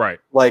face. Right.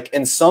 Like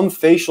in some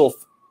facial,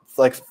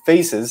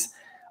 faces,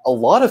 a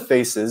lot of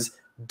faces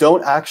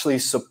don't actually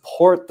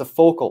support the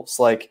focals.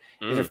 Like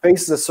if your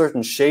face is a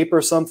certain shape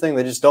or something,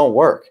 they just don't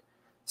work.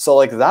 So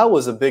like that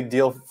was a big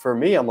deal for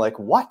me. I'm like,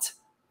 what?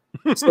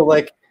 So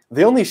like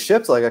they only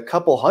shipped like a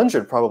couple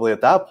hundred probably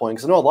at that point,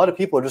 because I know a lot of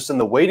people are just in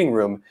the waiting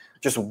room,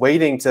 just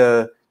waiting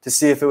to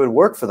see if it would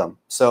work for them.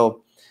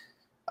 So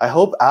I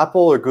hope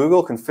Apple or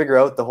Google can figure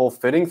out the whole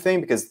fitting thing,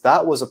 because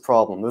that was a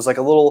problem. There was like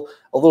a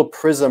little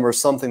prism or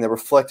something that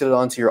reflected it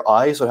onto your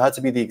eye, so it had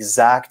to be the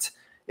exact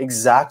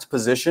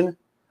position.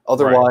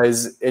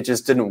 Otherwise, it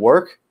just didn't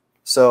work.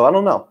 So I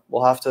don't know.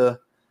 We'll have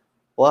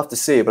to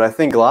see. But I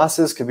think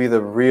glasses could be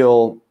the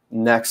real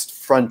next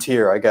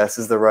frontier, I guess,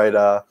 is the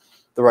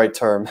right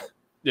term.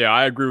 Yeah,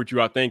 I agree with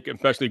you. I think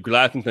especially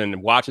glasses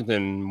and watches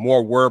and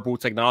more wearable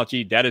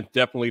technology, that is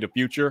definitely the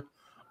future.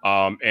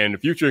 And the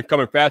future is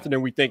coming faster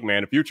than we think,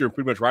 man. The future is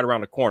pretty much right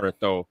around the corner.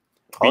 So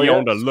be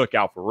on the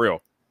lookout for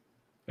real.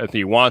 As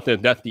he Juan says,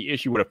 that's the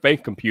issue with a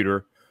face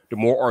computer. The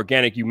more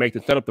organic you make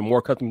the setup, the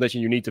more customization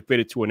you need to fit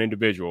it to an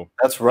individual.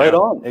 That's right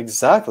on.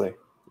 Exactly.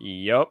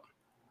 Yep.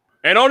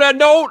 And on that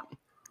note,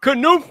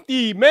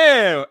 Canoopsy,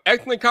 man,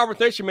 excellent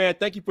conversation, man.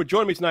 Thank you for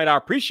joining me tonight. I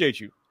appreciate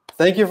you.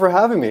 Thank you for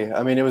having me.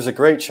 I mean, it was a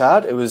great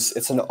chat.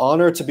 It's an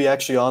honor to be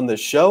actually on this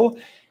show.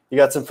 You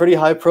got some pretty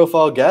high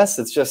profile guests.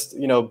 It's just,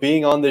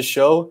 being on this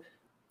show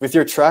with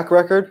your track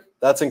record,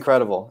 that's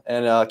incredible.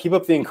 And keep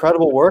up the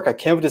incredible work. I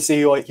can't wait to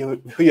see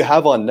who you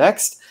have on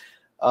next.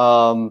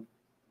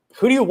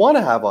 Who do you want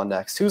to have on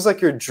next? Who's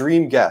like your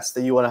dream guest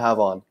that you want to have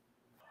on?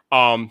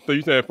 So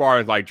you said as far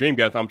as like dream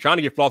guests, I'm trying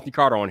to get Flossy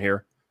Carter on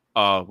here.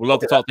 We'd love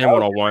to talk to him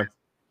one-on-one.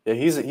 Yeah,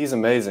 he's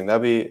amazing.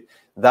 That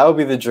would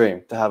be the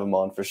dream to have him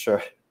on for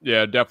sure.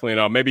 Yeah,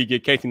 definitely. And maybe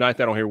get Casey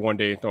Neistat on here one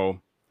day. So,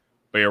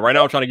 but yeah, right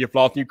now I'm trying to get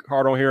Flossy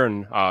Carter on here,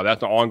 and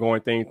that's an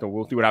ongoing thing. So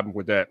we'll see what happens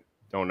with that.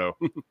 Don't know.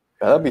 Yeah,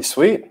 that'd be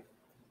sweet.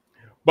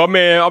 But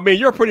man, I mean,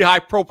 you're pretty high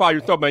profile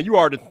yourself, man. You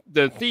are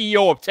the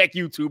CEO of Tech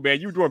YouTube, man.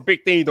 You're doing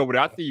big things over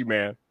there. I see you,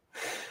 man.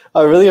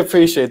 I really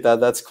appreciate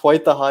that. That's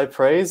quite the high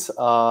praise.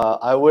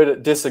 I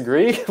would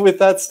disagree with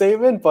that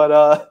statement,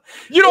 but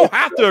you don't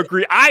have to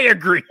agree. I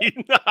agree.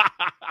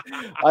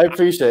 I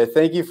appreciate it.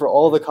 Thank you for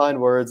all the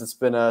kind words. It's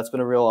been a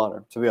real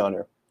honor to be on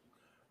here.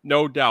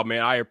 No doubt,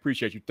 man. I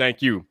appreciate you.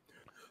 Thank you.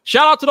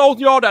 Shout out to those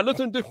of y'all that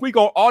listened this week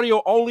on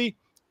audio only.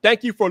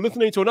 Thank you for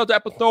listening to another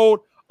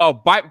episode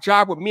of Vibe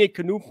Drive with me and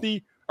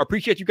Canoopsy.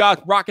 Appreciate you guys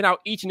rocking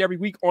out each and every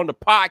week on the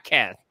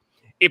podcast.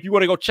 If you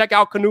want to go check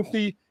out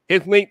Canoopsy,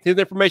 his link, his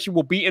information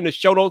will be in the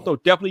show notes, so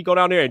definitely go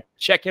down there and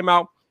check him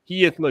out.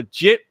 He is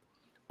legit.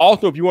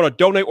 Also, if you want to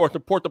donate or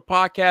support the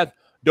podcast,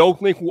 those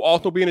links will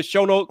also be in the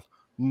show notes.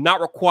 Not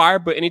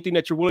required, but anything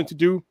that you're willing to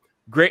do,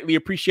 greatly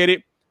appreciate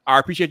it. I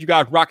appreciate you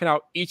guys rocking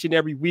out each and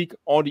every week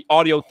on the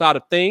audio side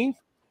of things.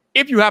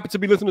 If you happen to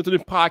be listening to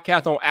this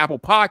podcast on Apple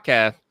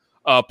Podcasts,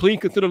 please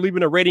consider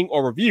leaving a rating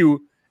or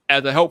review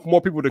as it helps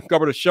more people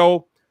discover the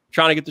show.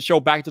 Trying to get the show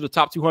back to the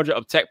top 200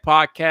 of tech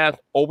podcasts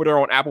over there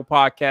on Apple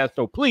Podcasts.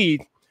 So please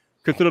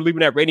consider leaving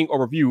that rating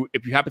or review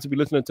if you happen to be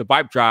listening to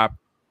Vibe Drive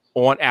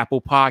on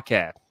Apple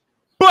Podcasts.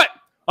 But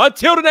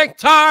until the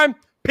next time,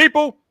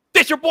 people,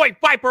 this your boy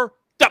Viper,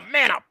 the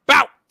man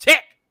about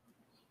tech.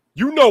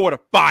 You know where to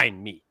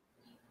find me.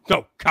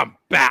 So come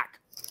back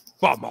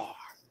for more.